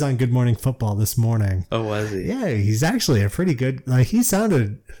 yeah, he was on Good Morning Football this morning. Oh, was he? Yeah, he's actually a pretty good, like, he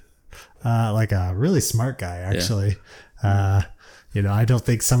sounded like a really smart guy, actually. Yeah. I don't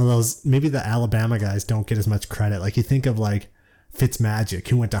think some of those, maybe the Alabama guys don't get as much credit. Like, you think of, like, Fitzmagic,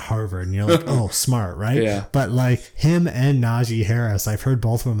 who went to Harvard, and you're like, oh, smart, right? Yeah. But, like, him and Najee Harris, I've heard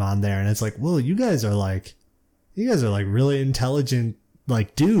both of them on there, and it's like, well, you guys are really intelligent,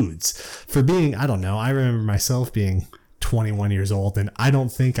 like, dudes for being, I don't know. I remember myself being 21 years old, and I don't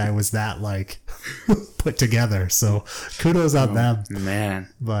think I was that, like, put together. So kudos on them. Man.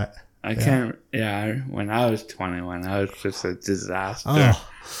 But I can't, when I was 21, I was just a disaster. Oh,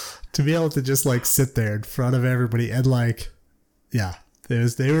 to be able to just, like, sit there in front of everybody and, like, yeah, they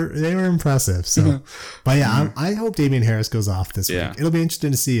were impressive. So, but yeah, I hope Damian Harris goes off this week. It'll be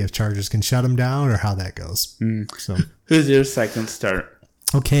interesting to see if Chargers can shut him down or how that goes. So, who's your second start?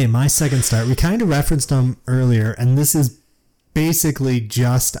 Okay, my second start. We kind of referenced him earlier, and this is basically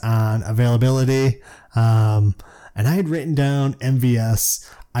just on availability. And I had written down MVS.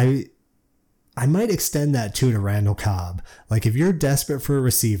 I might extend that to Randall Cobb. Like, if you're desperate for a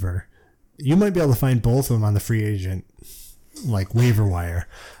receiver, you might be able to find both of them on the free agent, like, waiver wire.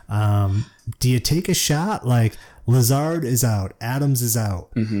 Do you take a shot? Like, Lazard is out. Adams is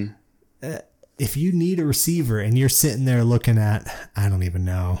out. If you need a receiver and you're sitting there looking at, I don't even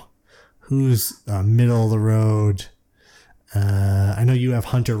know, who's middle of the road. I know you have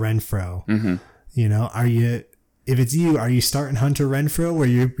Hunter Renfrow. If it's you, are you starting Hunter Renfrow, where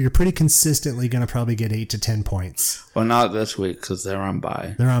you're pretty consistently going to probably get 8 to 10 points? Well, not this week because they're on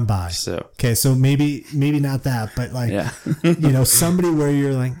bye. They're on bye. So okay, so maybe not that, but like, somebody where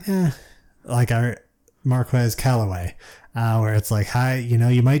you're like, like our Marquez Callaway, where it's like,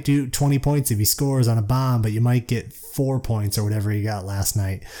 you might do 20 points if he scores on a bomb, but you might get 4 points or whatever he got last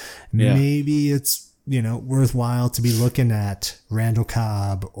night. Yeah. Maybe it's, worthwhile to be looking at Randall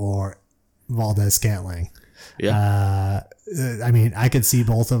Cobb or Valdez Scantling. Yeah. I mean, I could see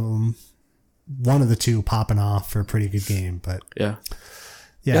both of them, one of the two popping off for a pretty good game, but yeah.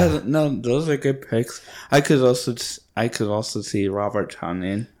 No, those are good picks. I could also see Robert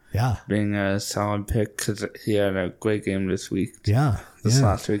Tonyan being a solid pick because he had a great game this week.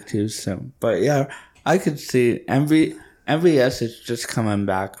 Last week too. So, but yeah, I could see MVS is just coming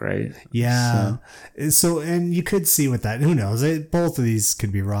back, right? Yeah. So, and you could see with that. Who knows? Both of these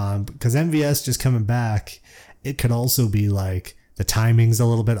could be wrong because MVS just coming back. It could also be like the timing's a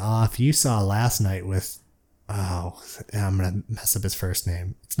little bit off. You saw last night with, I'm going to mess up his first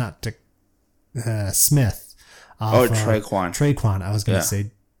name. It's not Smith. Traquan. I was going to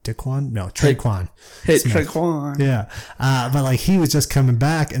say Daquan? No, Traquan. Traquan. Yeah. But like he was just coming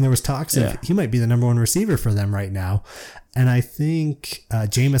back and there was talks of he might be the number one receiver for them right now. And I think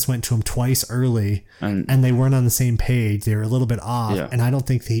Jameis went to him twice early and they weren't on the same page. They were a little bit off. Yeah. And I don't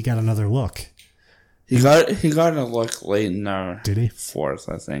think he got another look. He got a look late in our fourth,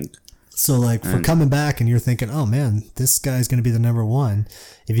 I think. So like for coming back and you're thinking, oh man, this guy's going to be the number one.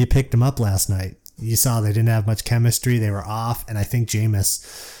 If you picked him up last night, you saw they didn't have much chemistry. They were off. And I think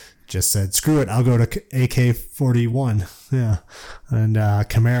Jameis just said, screw it. I'll go to AK-41. Yeah. And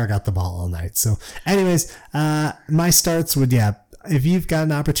Kamara got the ball all night. So anyways, my starts would, if you've got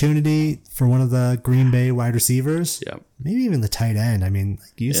an opportunity for one of the Green Bay wide receivers, maybe even the tight end. I mean,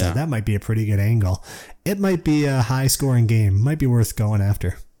 like you said, that might be a pretty good angle. It might be a high scoring game. Might be worth going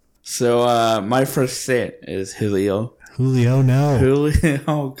after. So my first sit is Julio. No. Julio,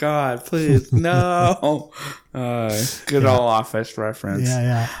 oh God, please, no. Good old Office reference.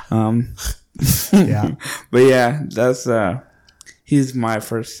 Yeah. But yeah, that's he's my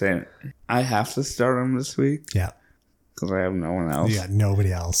first sit. I have to start him this week. Yeah. Because I have no one else. Yeah,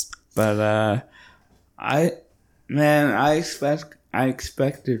 nobody else. But I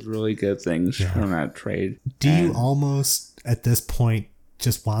expected really good things from that trade. Do you almost at this point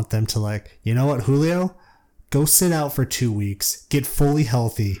just want them to like, you know what, Julio? Go sit out for 2 weeks, get fully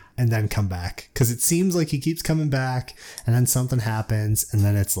healthy, and then come back. Because it seems like he keeps coming back, and then something happens, and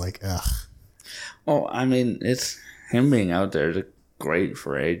then it's like, ugh. Well, I mean, it's him being out there is great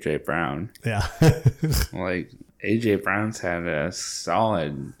for A.J. Brown. Yeah. Like, A.J. Brown's had a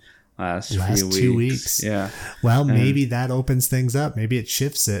solid last few weeks. 2 weeks. Yeah. Well, maybe that opens things up. Maybe it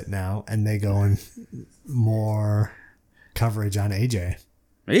shifts it now, and they go in more coverage on A.J.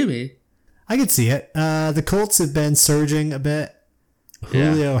 Maybe. I could see it. The Colts have been surging a bit.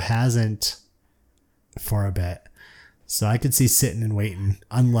 Julio hasn't for a bit. So I could see sitting and waiting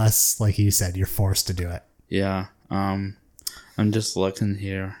unless, like you said, you're forced to do it. Yeah. I'm just looking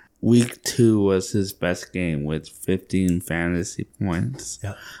here. week 2 was his best game with 15 fantasy points.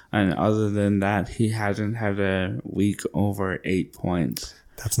 Yep. And other than that, he hasn't had a week over 8 points.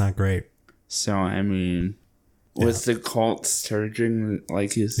 That's not great. So, I mean, with the Colts surging,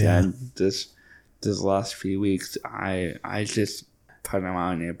 like you said, this last few weeks, I just put him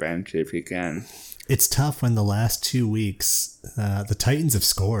on your bench if you can. It's tough when the last 2 weeks, the Titans have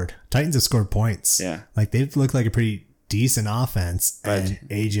scored. Titans have scored points. Yeah. Like, they've looked like a pretty decent offense, and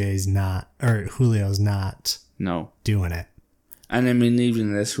AJ's not, or Julio's not doing it. And I mean,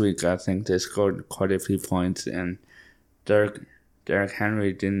 even this week, I think they scored quite a few points, and Derrick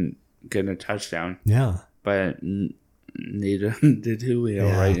Henry didn't get a touchdown. Yeah. But neither did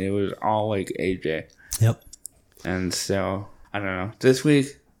Julio, right? It was all like AJ. Yep. And so, I don't know. This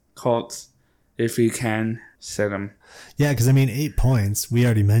week, Colts, if you can, sit him. Yeah, because I mean, 8 points. We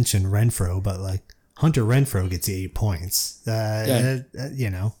already mentioned Renfro, but like Hunter Renfro gets 8 points. You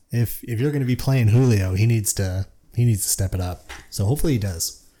know, if you're going to be playing Julio, he needs to step it up. So hopefully he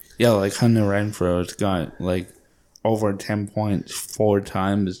does. Yeah, like Hunter Renfro's got like over 10 points 4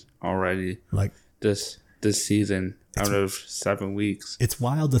 times already. Like this season out of 7 weeks. It's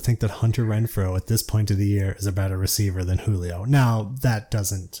wild to think that Hunter Renfro at this point of the year is a better receiver than Julio. Now, that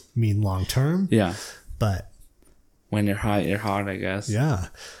doesn't mean long term. Yeah. But when you're hot, I guess. Yeah.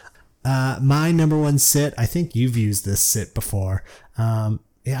 My number 1 sit, I think you've used this sit before. I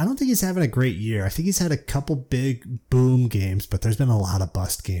don't think he's having a great year. I think he's had a couple big boom games, but there's been a lot of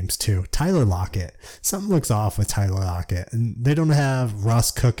bust games too. Tyler Lockett. Something looks off with Tyler Lockett. And they don't have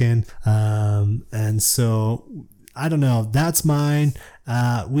Russ cooking. And so, I don't know. That's mine.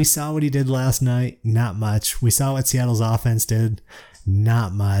 We saw what he did last night. Not much. We saw what Seattle's offense did.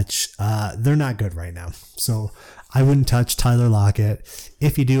 Not much. They're not good right now. So, I wouldn't touch Tyler Lockett.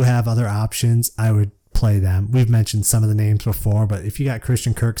 If you do have other options, I would play them. We've mentioned some of the names before, but if you got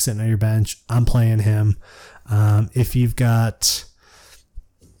Christian Kirk sitting on your bench, I'm playing him. If you've got,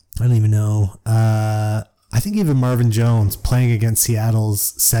 I don't even know, I think even Marvin Jones playing against Seattle's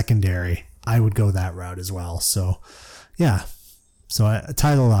secondary, I would go that route as well. So, yeah. So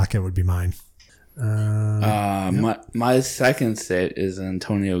Tyler Lockett would be mine. My second sit is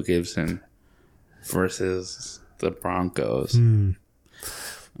Antonio Gibson versus the Broncos.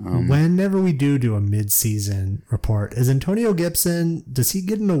 Whenever we do a mid-season report, is Antonio Gibson, does he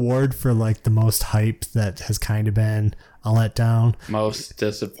get an award for like the most hype that has kind of been a letdown? Most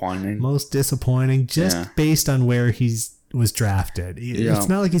disappointing, just based on where he was drafted. It's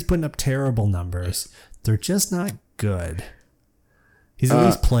not like he's putting up terrible numbers. They're just not good. He's at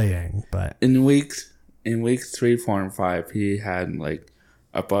least playing, but in weeks 3, 4, and 5, he had like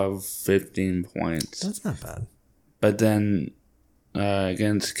above 15 points. That's not bad. But then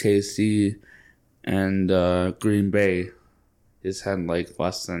against KC and Green Bay, he's had like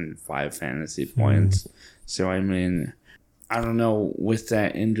less than 5 fantasy points. So I mean, I don't know, with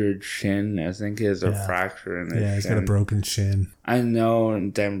that injured shin, I think he has a fracture in his shin. Yeah, he's got a broken shin. I know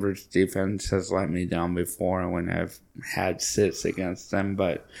Denver's defense has let me down before when I've had sits against them,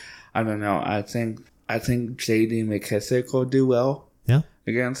 but I don't know. I think J.D. McKissick will do well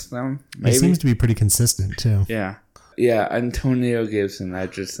against them. Maybe. He seems to be pretty consistent too. Yeah, Antonio Gibson, I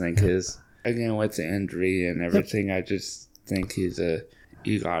just think is, again, with the injury and everything, I just think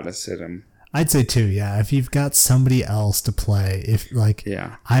you gotta sit him. I'd say too, if you've got somebody else to play,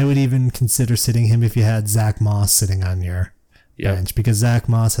 I would even consider sitting him if you had Zach Moss sitting on your bench, because Zach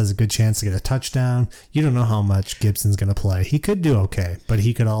Moss has a good chance to get a touchdown. You don't know how much Gibson's going to play. He could do okay, but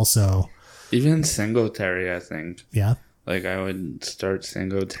he could also... Even Singletary, I think. Yeah. Like, I would start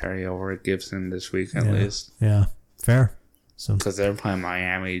Singletary over Gibson this week at least. Yeah, fair. Because they're playing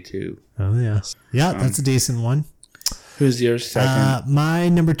Miami too. Oh, yeah. Yeah, that's a decent one. Who's your second? My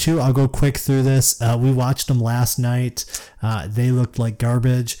number 2, I'll go quick through this. We watched them last night. They looked like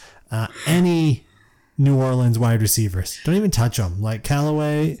garbage. Any New Orleans wide receivers, don't even touch them. Like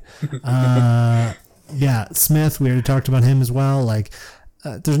Callaway, Smith, we already talked about him as well. Like,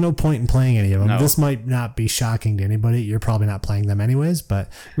 there's no point in playing any of them. No. This might not be shocking to anybody. You're probably not playing them anyways,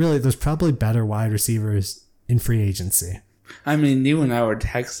 but really, there's probably better wide receivers in free agency. I mean, you and I were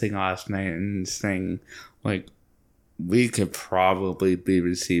texting last night and saying, like, we could probably be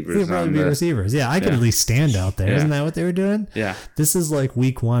receivers. Yeah, I could at least stand out there. Isn't that what they were doing? Yeah. This is like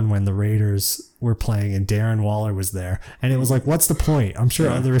week 1 when the Raiders were playing and Darren Waller was there. And it was like, what's the point? I'm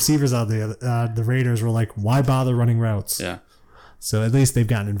sure the receivers out there, the Raiders were like, why bother running routes? Yeah. So at least they've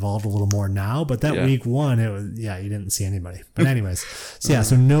gotten involved a little more now. But that week 1, it was, you didn't see anybody. But anyways,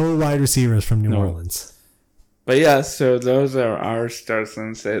 so no wide receivers from New Orleans. But so those are our starts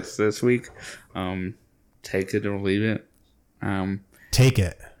and sits this week. Take it or leave it. Take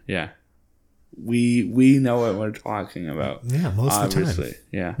it. Yeah. We know what we're talking about. Yeah, most obviously. of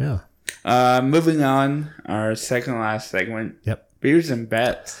the time. Yeah. Moving on, our second last segment. Yep. Beers and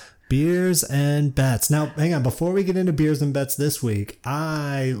bets. Beers and bets. Now, hang on. Before we get into beers and bets this week,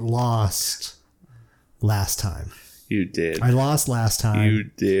 I lost last time. You did. I lost last time. You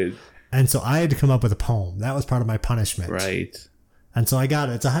did. And so I had to come up with a poem. That was part of my punishment. Right. And so I got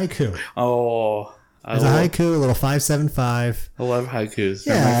it. It's a haiku. Oh. It's a haiku, a little 575. I love haikus.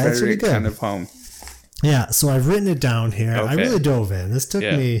 Yeah, They're my it's really favorite good. kind of poem. Yeah, so I've written it down here. Okay. I really dove in. This took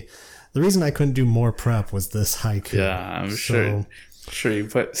me... The reason I couldn't do more prep was this haiku. Yeah, I'm sure you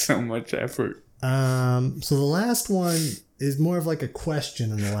put so much effort. So the last one is more of like a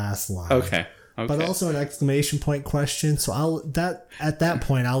question in the last line. Okay. But also an exclamation point question. So at that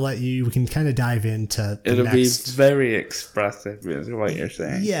point I'll let you. We can kind of dive into. It'll be very expressive, is what you're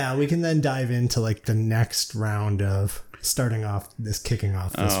saying. Yeah, we can then dive into like the next round of kicking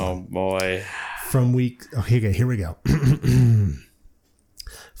off this one. Oh boy! From week. Okay, here we go.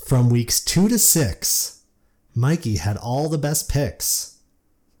 From weeks 2 to 6, Mikey had all the best picks.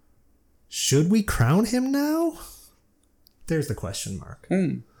 Should we crown him now? There's the question mark.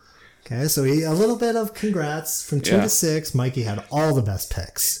 Okay, so a little bit of congrats. From 2 to 6, Mikey had all the best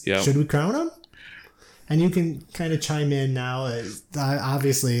picks. Yep. Should we crown him? And you can kind of chime in now.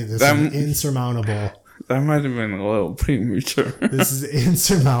 Obviously, this is insurmountable. That might have been a little premature. This is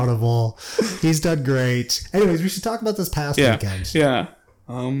insurmountable. He's done great. Anyways, we should talk about this past weekend. Yeah.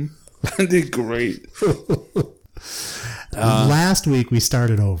 I did great. Last week, we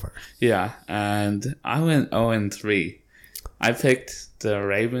started over. Yeah, and I went 0-3. I picked the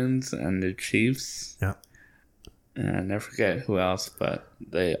Ravens and the Chiefs. Yeah. And I forget who else, but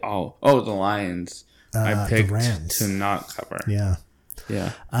they all... Oh, the Lions. I picked the Rams to not cover. Yeah.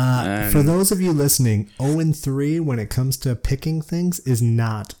 Yeah. For those of you listening, 0-3 when it comes to picking things is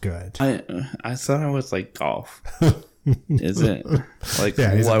not good. I thought it was like golf. Is it? Like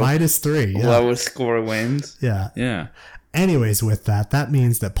he's -3. Yeah. Lowest score wins? Yeah. Anyways, with that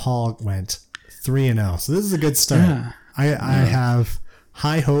means that Paul went 3-0. So this is a good start. Yeah. I have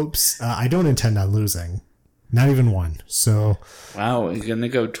high hopes. I don't intend on losing. Not even one. So wow, you're gonna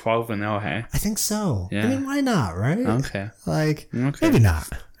go 12-0, hey? I think so. Yeah. I mean, why not, right? Okay. Maybe not.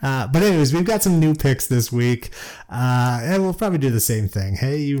 But anyways, we've got some new picks this week. And we'll probably do the same thing.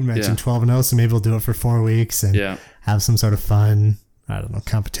 Hey, you mentioned 12-0, so maybe we'll do it for 4 weeks and have some sort of fun, I don't know,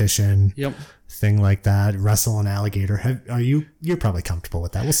 competition. Yep. Thing like that. Wrestle an alligator. You're probably comfortable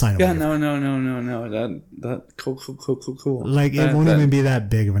with that. We'll sign away. Yeah, no. That cool. Like it won't even be that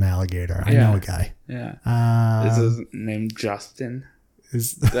big of an alligator. I know a guy. Yeah. Is his name Justin?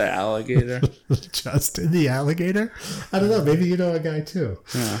 Is the alligator? Justin the alligator? I don't know. Maybe you know a guy too.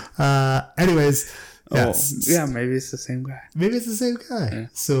 Yeah. Anyways. Yes. Yeah, maybe it's the same guy. Yeah.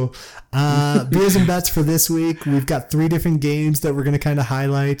 So, beers and bets for this week. We've got 3 different games that we're going to kind of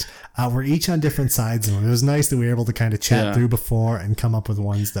highlight. We're each on different sides of them. It was nice that we were able to kind of chat through before and come up with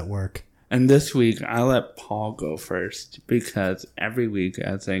ones that work. And this week, I let Paul go first because every week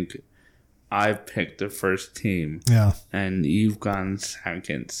I think I've picked the first team. Yeah. And you've gone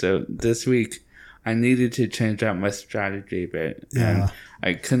second. So this week, I needed to change out my strategy a bit. Yeah. And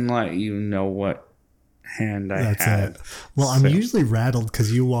I couldn't let you know what hand I had. Well, I'm usually rattled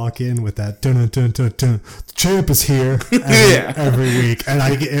because you walk in with that dun dun dun dun. The champ is here every week, and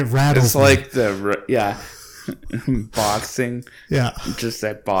it rattles. It's like boxing. Yeah, just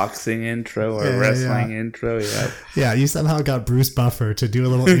that boxing intro or wrestling intro. Yeah. You somehow got Bruce Buffer to do a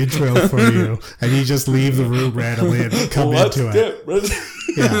little intro for you, and you just leave the room randomly and come into it.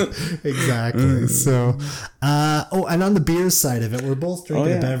 Yeah, exactly. So, and on the beer side of it, we're both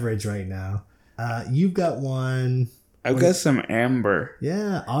drinking a beverage right now. You've got one. I've got some amber.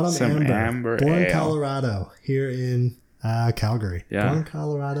 Yeah, autumn amber. Born in Colorado, here in Calgary. Yeah. Born in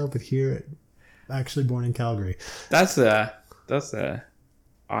Colorado, but actually born in Calgary. That's a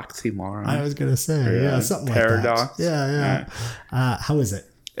oxymoron. I was gonna say, something paradox. Like that. Yeah. How is it?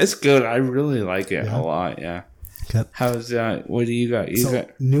 It's good. I really like it a lot. Yeah. Okay. How's what do you got? You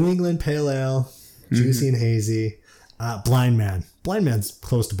got New England Pale Ale, juicy and hazy. Blind Man. Blind Man's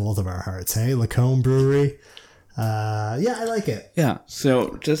close to both of our hearts, hey? Lacombe Brewery. I like it. Yeah.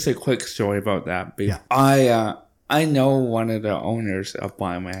 So just a quick story about that. Yeah. I know one of the owners of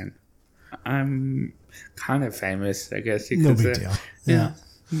Blind Man. I'm kind of famous, I guess you could say. No big deal.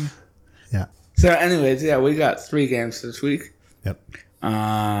 Yeah. So anyways, we got 3 games this week. Yep.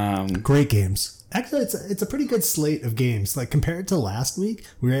 Great games. Actually, it's a pretty good slate of games. Like compared to last week,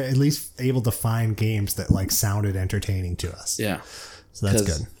 we were at least able to find games that like sounded entertaining to us. Yeah. So that's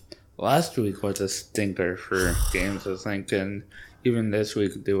good. Last week was a stinker for games. I was thinking even this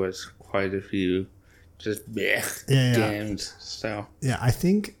week there was quite a few just games. So yeah, I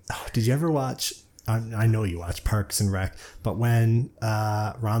think. Oh, did you ever watch? I know you watch Parks and Rec, but when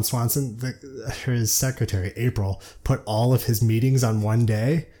Ron Swanson, his secretary April, put all of his meetings on one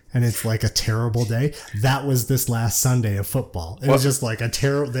day, and it's like a terrible day. That was this last Sunday of football. It was just like a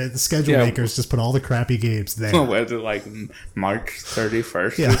terrible. The schedule makers just put all the crappy games there. Was it like March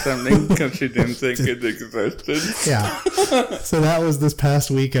 31st or something? Because she didn't think it existed. Yeah. So that was this past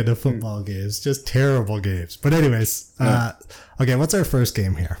weekend of football games. Just terrible games. But anyways, okay, what's our first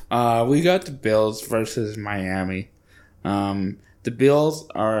game here? We got the Bills versus Miami. The Bills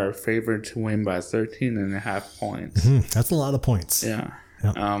are favored to win by 13.5 points. Mm-hmm. That's a lot of points. Yeah.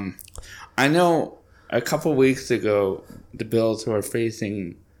 Yep. I know a couple weeks ago the Bills were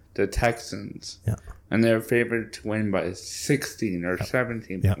facing the Texans, and they were favored to win by 16 or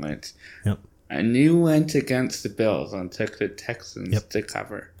 17 points. Yep. And you went against the Bills and took the Texans to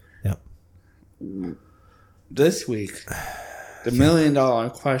cover. Yep. This week, the $1 million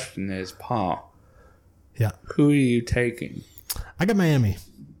question is, Paul. Yeah. Who are you taking? I got Miami.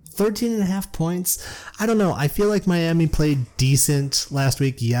 13.5 points. I don't know. I feel like Miami played decent last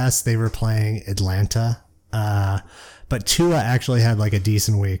week. Yes, they were playing Atlanta. But Tua actually had like a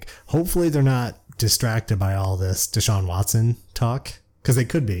decent week. Hopefully they're not distracted by all this Deshaun Watson talk, because they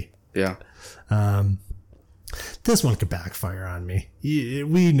could be. Yeah. This one could backfire on me.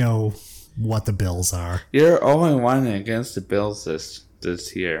 We know what the Bills are. You're 0-1 against the Bills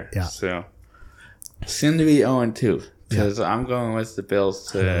this year. Yeah. So, soon to be 0-2. Because I'm going with the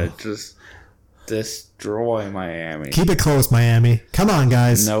Bills to just destroy Miami. Keep it close, Miami. Come on,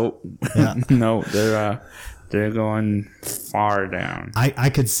 guys. Nope. Yeah. No, they're going far down. I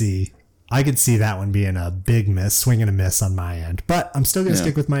could see that one being a big miss, swing and a miss on my end. But I'm still going to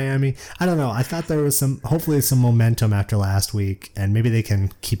stick with Miami. I don't know. I thought there was hopefully some momentum after last week, and maybe they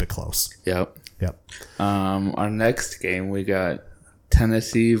can keep it close. Yep. Our next game, we got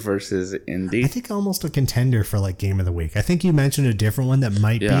Tennessee versus Indy. I think almost a contender for like game of the week. I think you mentioned a different one that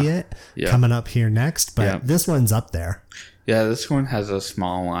might be it coming up here next, but this one's up there. Yeah, this one has a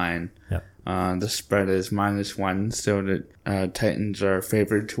small line. Yep. The spread is -1, so the Titans are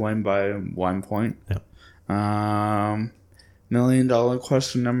favored to win by 1 point. Yep. $1 million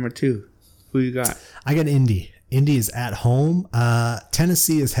question number 2. Who you got? I got Indy. Indy is at home.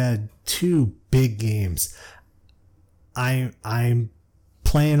 Tennessee has had 2 big games. I'm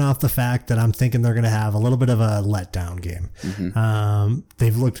playing off the fact that I'm thinking they're going to have a little bit of a letdown game. Mm-hmm.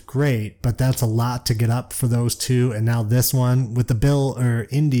 They've looked great, but that's a lot to get up for those 2. And now this one with the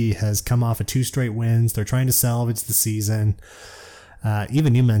Indy has come off of 2 straight wins. They're trying to salvage the season.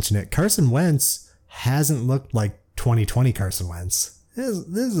 Even you mentioned it. Carson Wentz hasn't looked like 2020 Carson Wentz.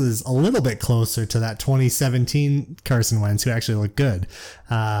 This is a little bit closer to that 2017 Carson Wentz, who actually looked good.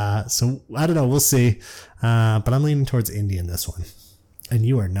 So I don't know. We'll see. But I'm leaning towards Indy in this one. And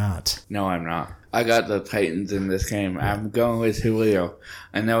you are not. No, I'm not. I got the Titans in this game. I'm going with Julio.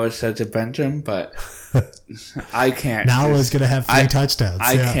 I know it's such a bench him, but I can't. Now he's going to have 3 touchdowns.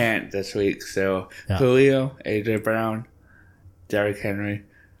 I can't this week. So Julio, AJ Brown, Derrick Henry.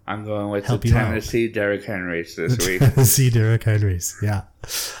 I'm going with the Tennessee Derrick Henrys this week. Tennessee Derrick Henrys. Yeah. I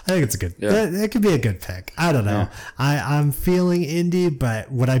think it's a good. That could be a good pick. I don't know. Yeah. I'm feeling Indy,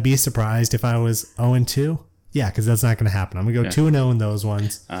 but would I be surprised if I was 0-2? Yeah, because that's not going to happen. I'm going to go 2-0 in those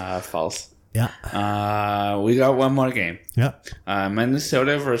ones. False. Yeah. We got one more game. Yep.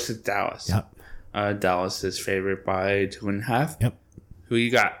 Minnesota versus Dallas. Yep. Dallas is favored by 2.5. Yep. Who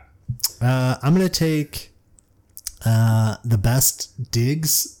you got? I'm going to take the best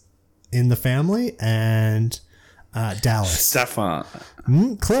Diggs in the family and Dallas. Stephon.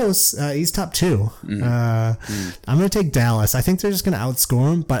 Close. He's top 2. I'm going to take Dallas. I think they're just going to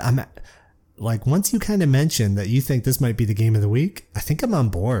outscore him, but once you kind of mentioned that you think this might be the game of the week, I think I'm on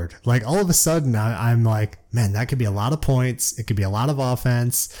board. Like, all of a sudden, I'm like, man, that could be a lot of points. It could be a lot of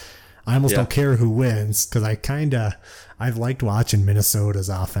offense. I almost don't care who wins, because I've liked watching Minnesota's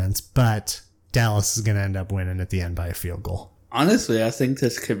offense, but Dallas is going to end up winning at the end by a field goal. Honestly, I think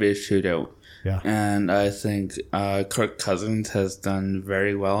this could be a shootout. Yeah. And I think Kirk Cousins has done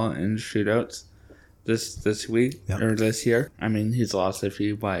very well in shootouts this week or this year. I mean, he's lost a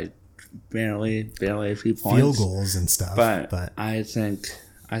few by barely a few points. Field goals and stuff. But I think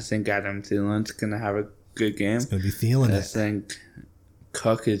Adam Thielen's going to have a good game. He's going to be feeling it. I think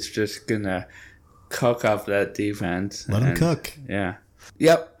Cook is just going to cook up that defense. Let him cook. Yeah.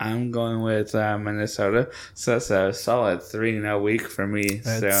 Yep, I'm going with Minnesota. So that's a solid 3-0 week for me.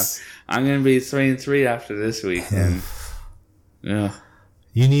 So I'm going to be 3-3 after this week. And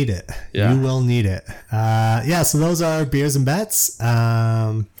You need it. Yeah. You will need it. So those are beers and bets.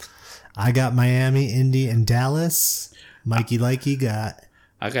 I got Miami, Indy, and Dallas. Mikey Likey got...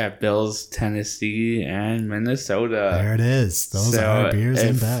 I got Bills, Tennessee, and Minnesota. There it is. Those are beers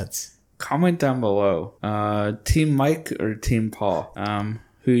and bets. Comment down below. Team Mike or Team Paul?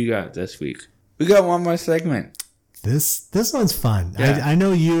 Who you got this week? We got one more segment. This one's fun. Yeah. I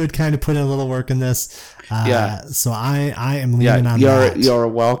know you had kind of put in a little work in this. So I am leaning on that. You're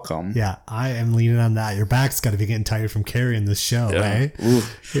welcome. Yeah, I am leaning on that. Your back's got to be getting tired from carrying this show, right?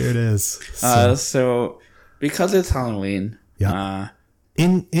 Here it is. So because it's Halloween. Yeah.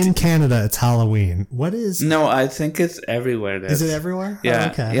 In Canada, it's Halloween. What is? No, I think it's everywhere. Is it everywhere? Yeah.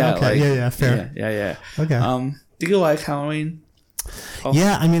 Oh, okay. Yeah. Okay. Yeah. Fair. Yeah. Okay. Do you like Halloween? Oh.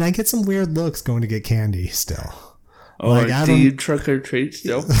 Yeah. I mean, I get some weird looks going to get candy still. Or do you trick or treat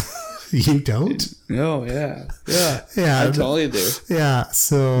still? You don't? No. Yeah. Yeah. I totally do. Yeah.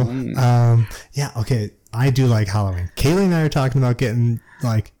 So, okay. I do like Halloween. Kaylee and I are talking about getting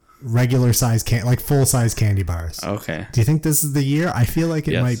like regular size full size candy bars. Okay. Do you think this is the year? I feel like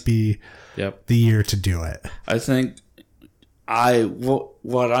it might be the year to do it. I think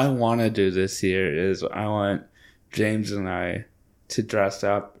what I want to do this year is I want James and I to dress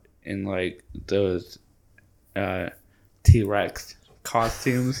up in like those T-Rex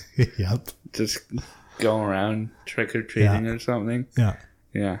costumes. Yep. Just go around trick or treating or something. Yeah.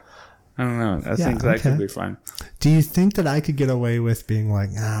 Yeah. I don't know. I think that could be fun. Do you think that I could get away with being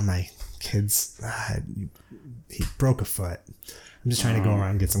like, my kid's, he broke a foot. I'm just trying to go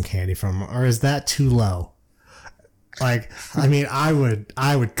around and get some candy from him. Or is that too low? Like, I mean, I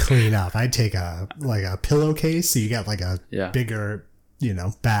would clean up. I'd take a pillowcase. So you got like a bigger,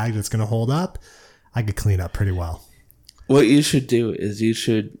 bag that's going to hold up. I could clean up pretty well. What you should do is you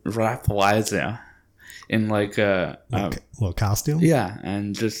should wrap Liza in like a little costume. Yeah.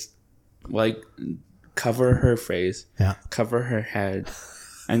 And just like cover her face, cover her head,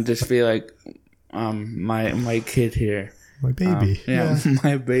 and just be like, my kid here, my baby,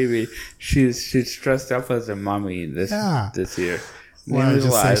 my baby. She's dressed up as a mummy this year. Well, I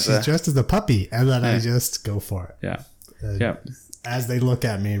just say she's dressed as a puppy, and then I just go for it. Yeah. As they look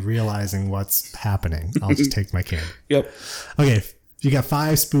at me, realizing what's happening, I'll just take my candy. Yep. Okay. You got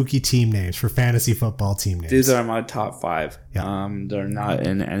 5 spooky team names for fantasy football team names. These are my top 5. Yeah. They're not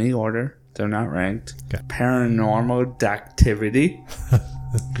in any order. They're not ranked. Okay. Paranormal activity.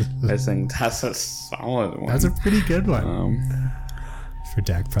 I think that's a solid one. That's a pretty good one. For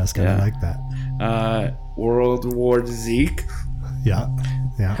Dak Prescott, I like that. World War Zeke. Yeah.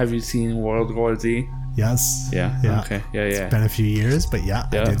 Have you seen World War Z? Yes. Yeah. Okay. Yeah. It's been a few years, but I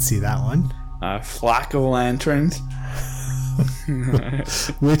did see that one. Flock of lanterns.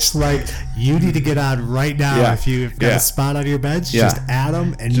 Which, like, you need to get on right now. If you've got a spot on your bench, just add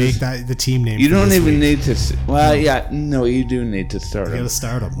them and make that the team name. You don't even need to. Well, no, you do need to start them. You got to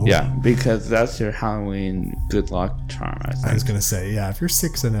start them. Ooh. Yeah, because that's your Halloween good luck charm. I was gonna say, if you're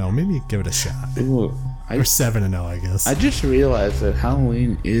 6-0, maybe give it a shot. Ooh, or 7-0, I guess. I just realized that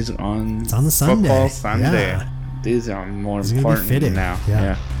Halloween is on. It's on the Sunday. Football Sunday. Yeah. These are more important now.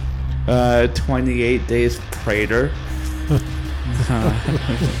 Yeah. 28 Days Prater.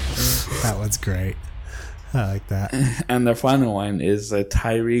 That one's great. I like that. And the final one is the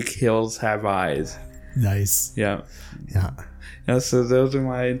Tyreek Hills Have Eyes. Nice. Yeah. So those are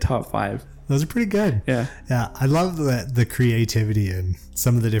my top 5. Those are pretty good. Yeah. I love the creativity in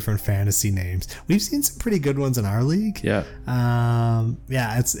some of the different fantasy names. We've seen some pretty good ones in our league. Yeah.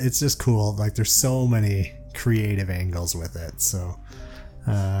 It's just cool. Like, there's so many creative angles with it. So,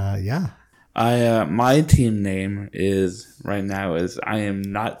 my team name is right now is I Am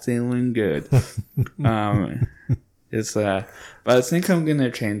Not Feeling Good. But I think I'm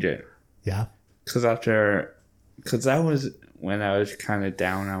gonna change it. Yeah. Because that was when I was kind of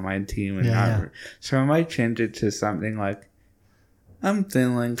down on my team and so I might change it to something like I'm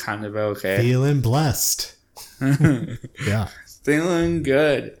feeling kind of okay. Feeling blessed. Yeah. Feeling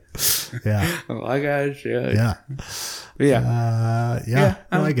good. Yeah. Like I should. Yeah.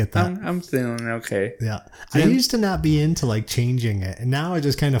 I get that. I'm feeling okay. Yeah. I used to not be into like changing it, and now it's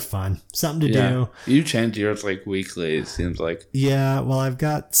just kind of fun. Something to do. You change yours like weekly, it seems like. Yeah. Well, I've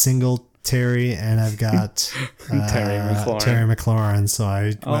got single Terry and I've got Terry McLaurin. So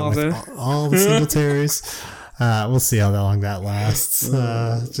I went with all the single Terrys. We'll see how long that lasts.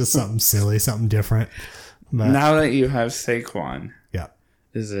 Just something silly, something different. But now that you have Saquon.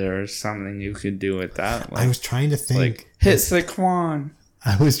 Is there something you could do with that? I was trying to think. Like, hit Saquon.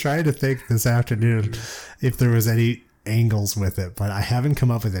 I was trying to think this afternoon if there was any angles with it, but I haven't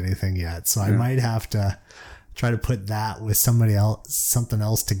come up with anything yet. So I might have to try to put that with somebody else, something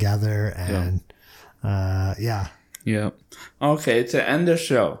else together. And yeah. Yep. Okay, to end the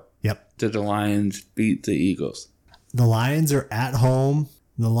show. Yep. Did the Lions beat the Eagles? The Lions are at home.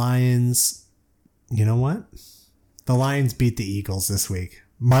 The Lions, you know what? The Lions beat the Eagles this week.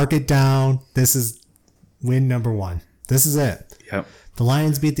 Mark it down. This is win number 1. This is it. Yep. The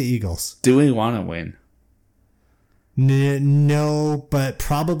Lions beat the Eagles. Do we want to win? No, but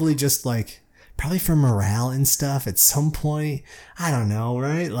probably just like, probably for morale and stuff at some point. I don't know,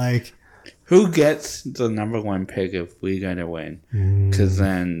 right? Like, who gets the number 1 pick if we gotta win? Because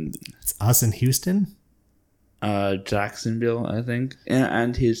then it's us in Houston. Jacksonville, I think,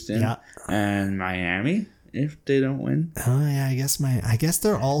 and Houston, and Miami if they don't win. Oh yeah, I guess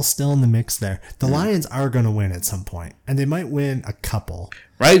they're all still in the mix there. The Lions are going to win at some point, and they might win a couple.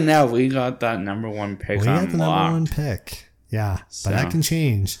 Right now, we got that number 1 pick. We got the number 1 pick. Yeah, so. But that can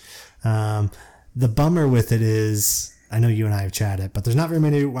change. The bummer with it is, I know you and I have chatted, but there's not very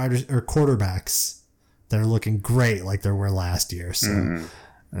many quarterbacks that are looking great like there were last year. So.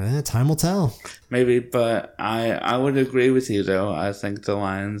 Time will tell. Maybe, but I would agree with you, though. I think the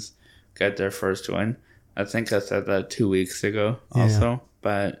Lions get their first win. I think I said that 2 weeks ago also,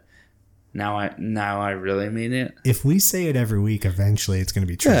 but now I really mean it. If we say it every week, eventually it's going to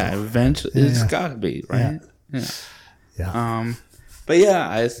be true. Yeah, eventually. It's got to be, right? Yeah. But yeah,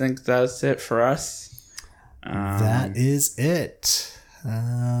 I think that's it for us. That is it.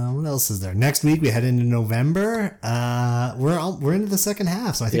 What else is there? Next week we head into November. We're into the second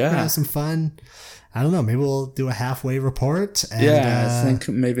half, so I think we're gonna have some fun. I don't know. Maybe we'll do a halfway report. And, I think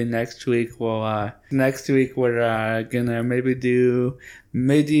maybe next week we're gonna maybe do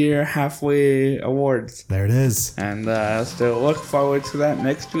mid-year halfway awards. There it is. And so look forward to that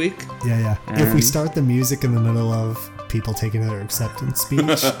next week. Yeah. And if we start the music in the middle of people taking their acceptance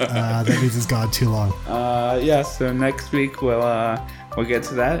speech, that means it's gone too long. So next week we'll get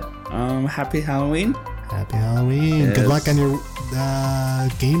to that. Happy Halloween. Happy Halloween. Yes. Good luck on your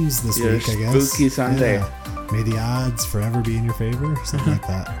games this week, I guess. Spooky Sunday. Yeah. May the odds forever be in your favor. Something like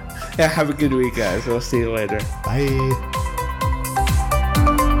that. Yeah, have a good week, guys. We'll see you later. Bye.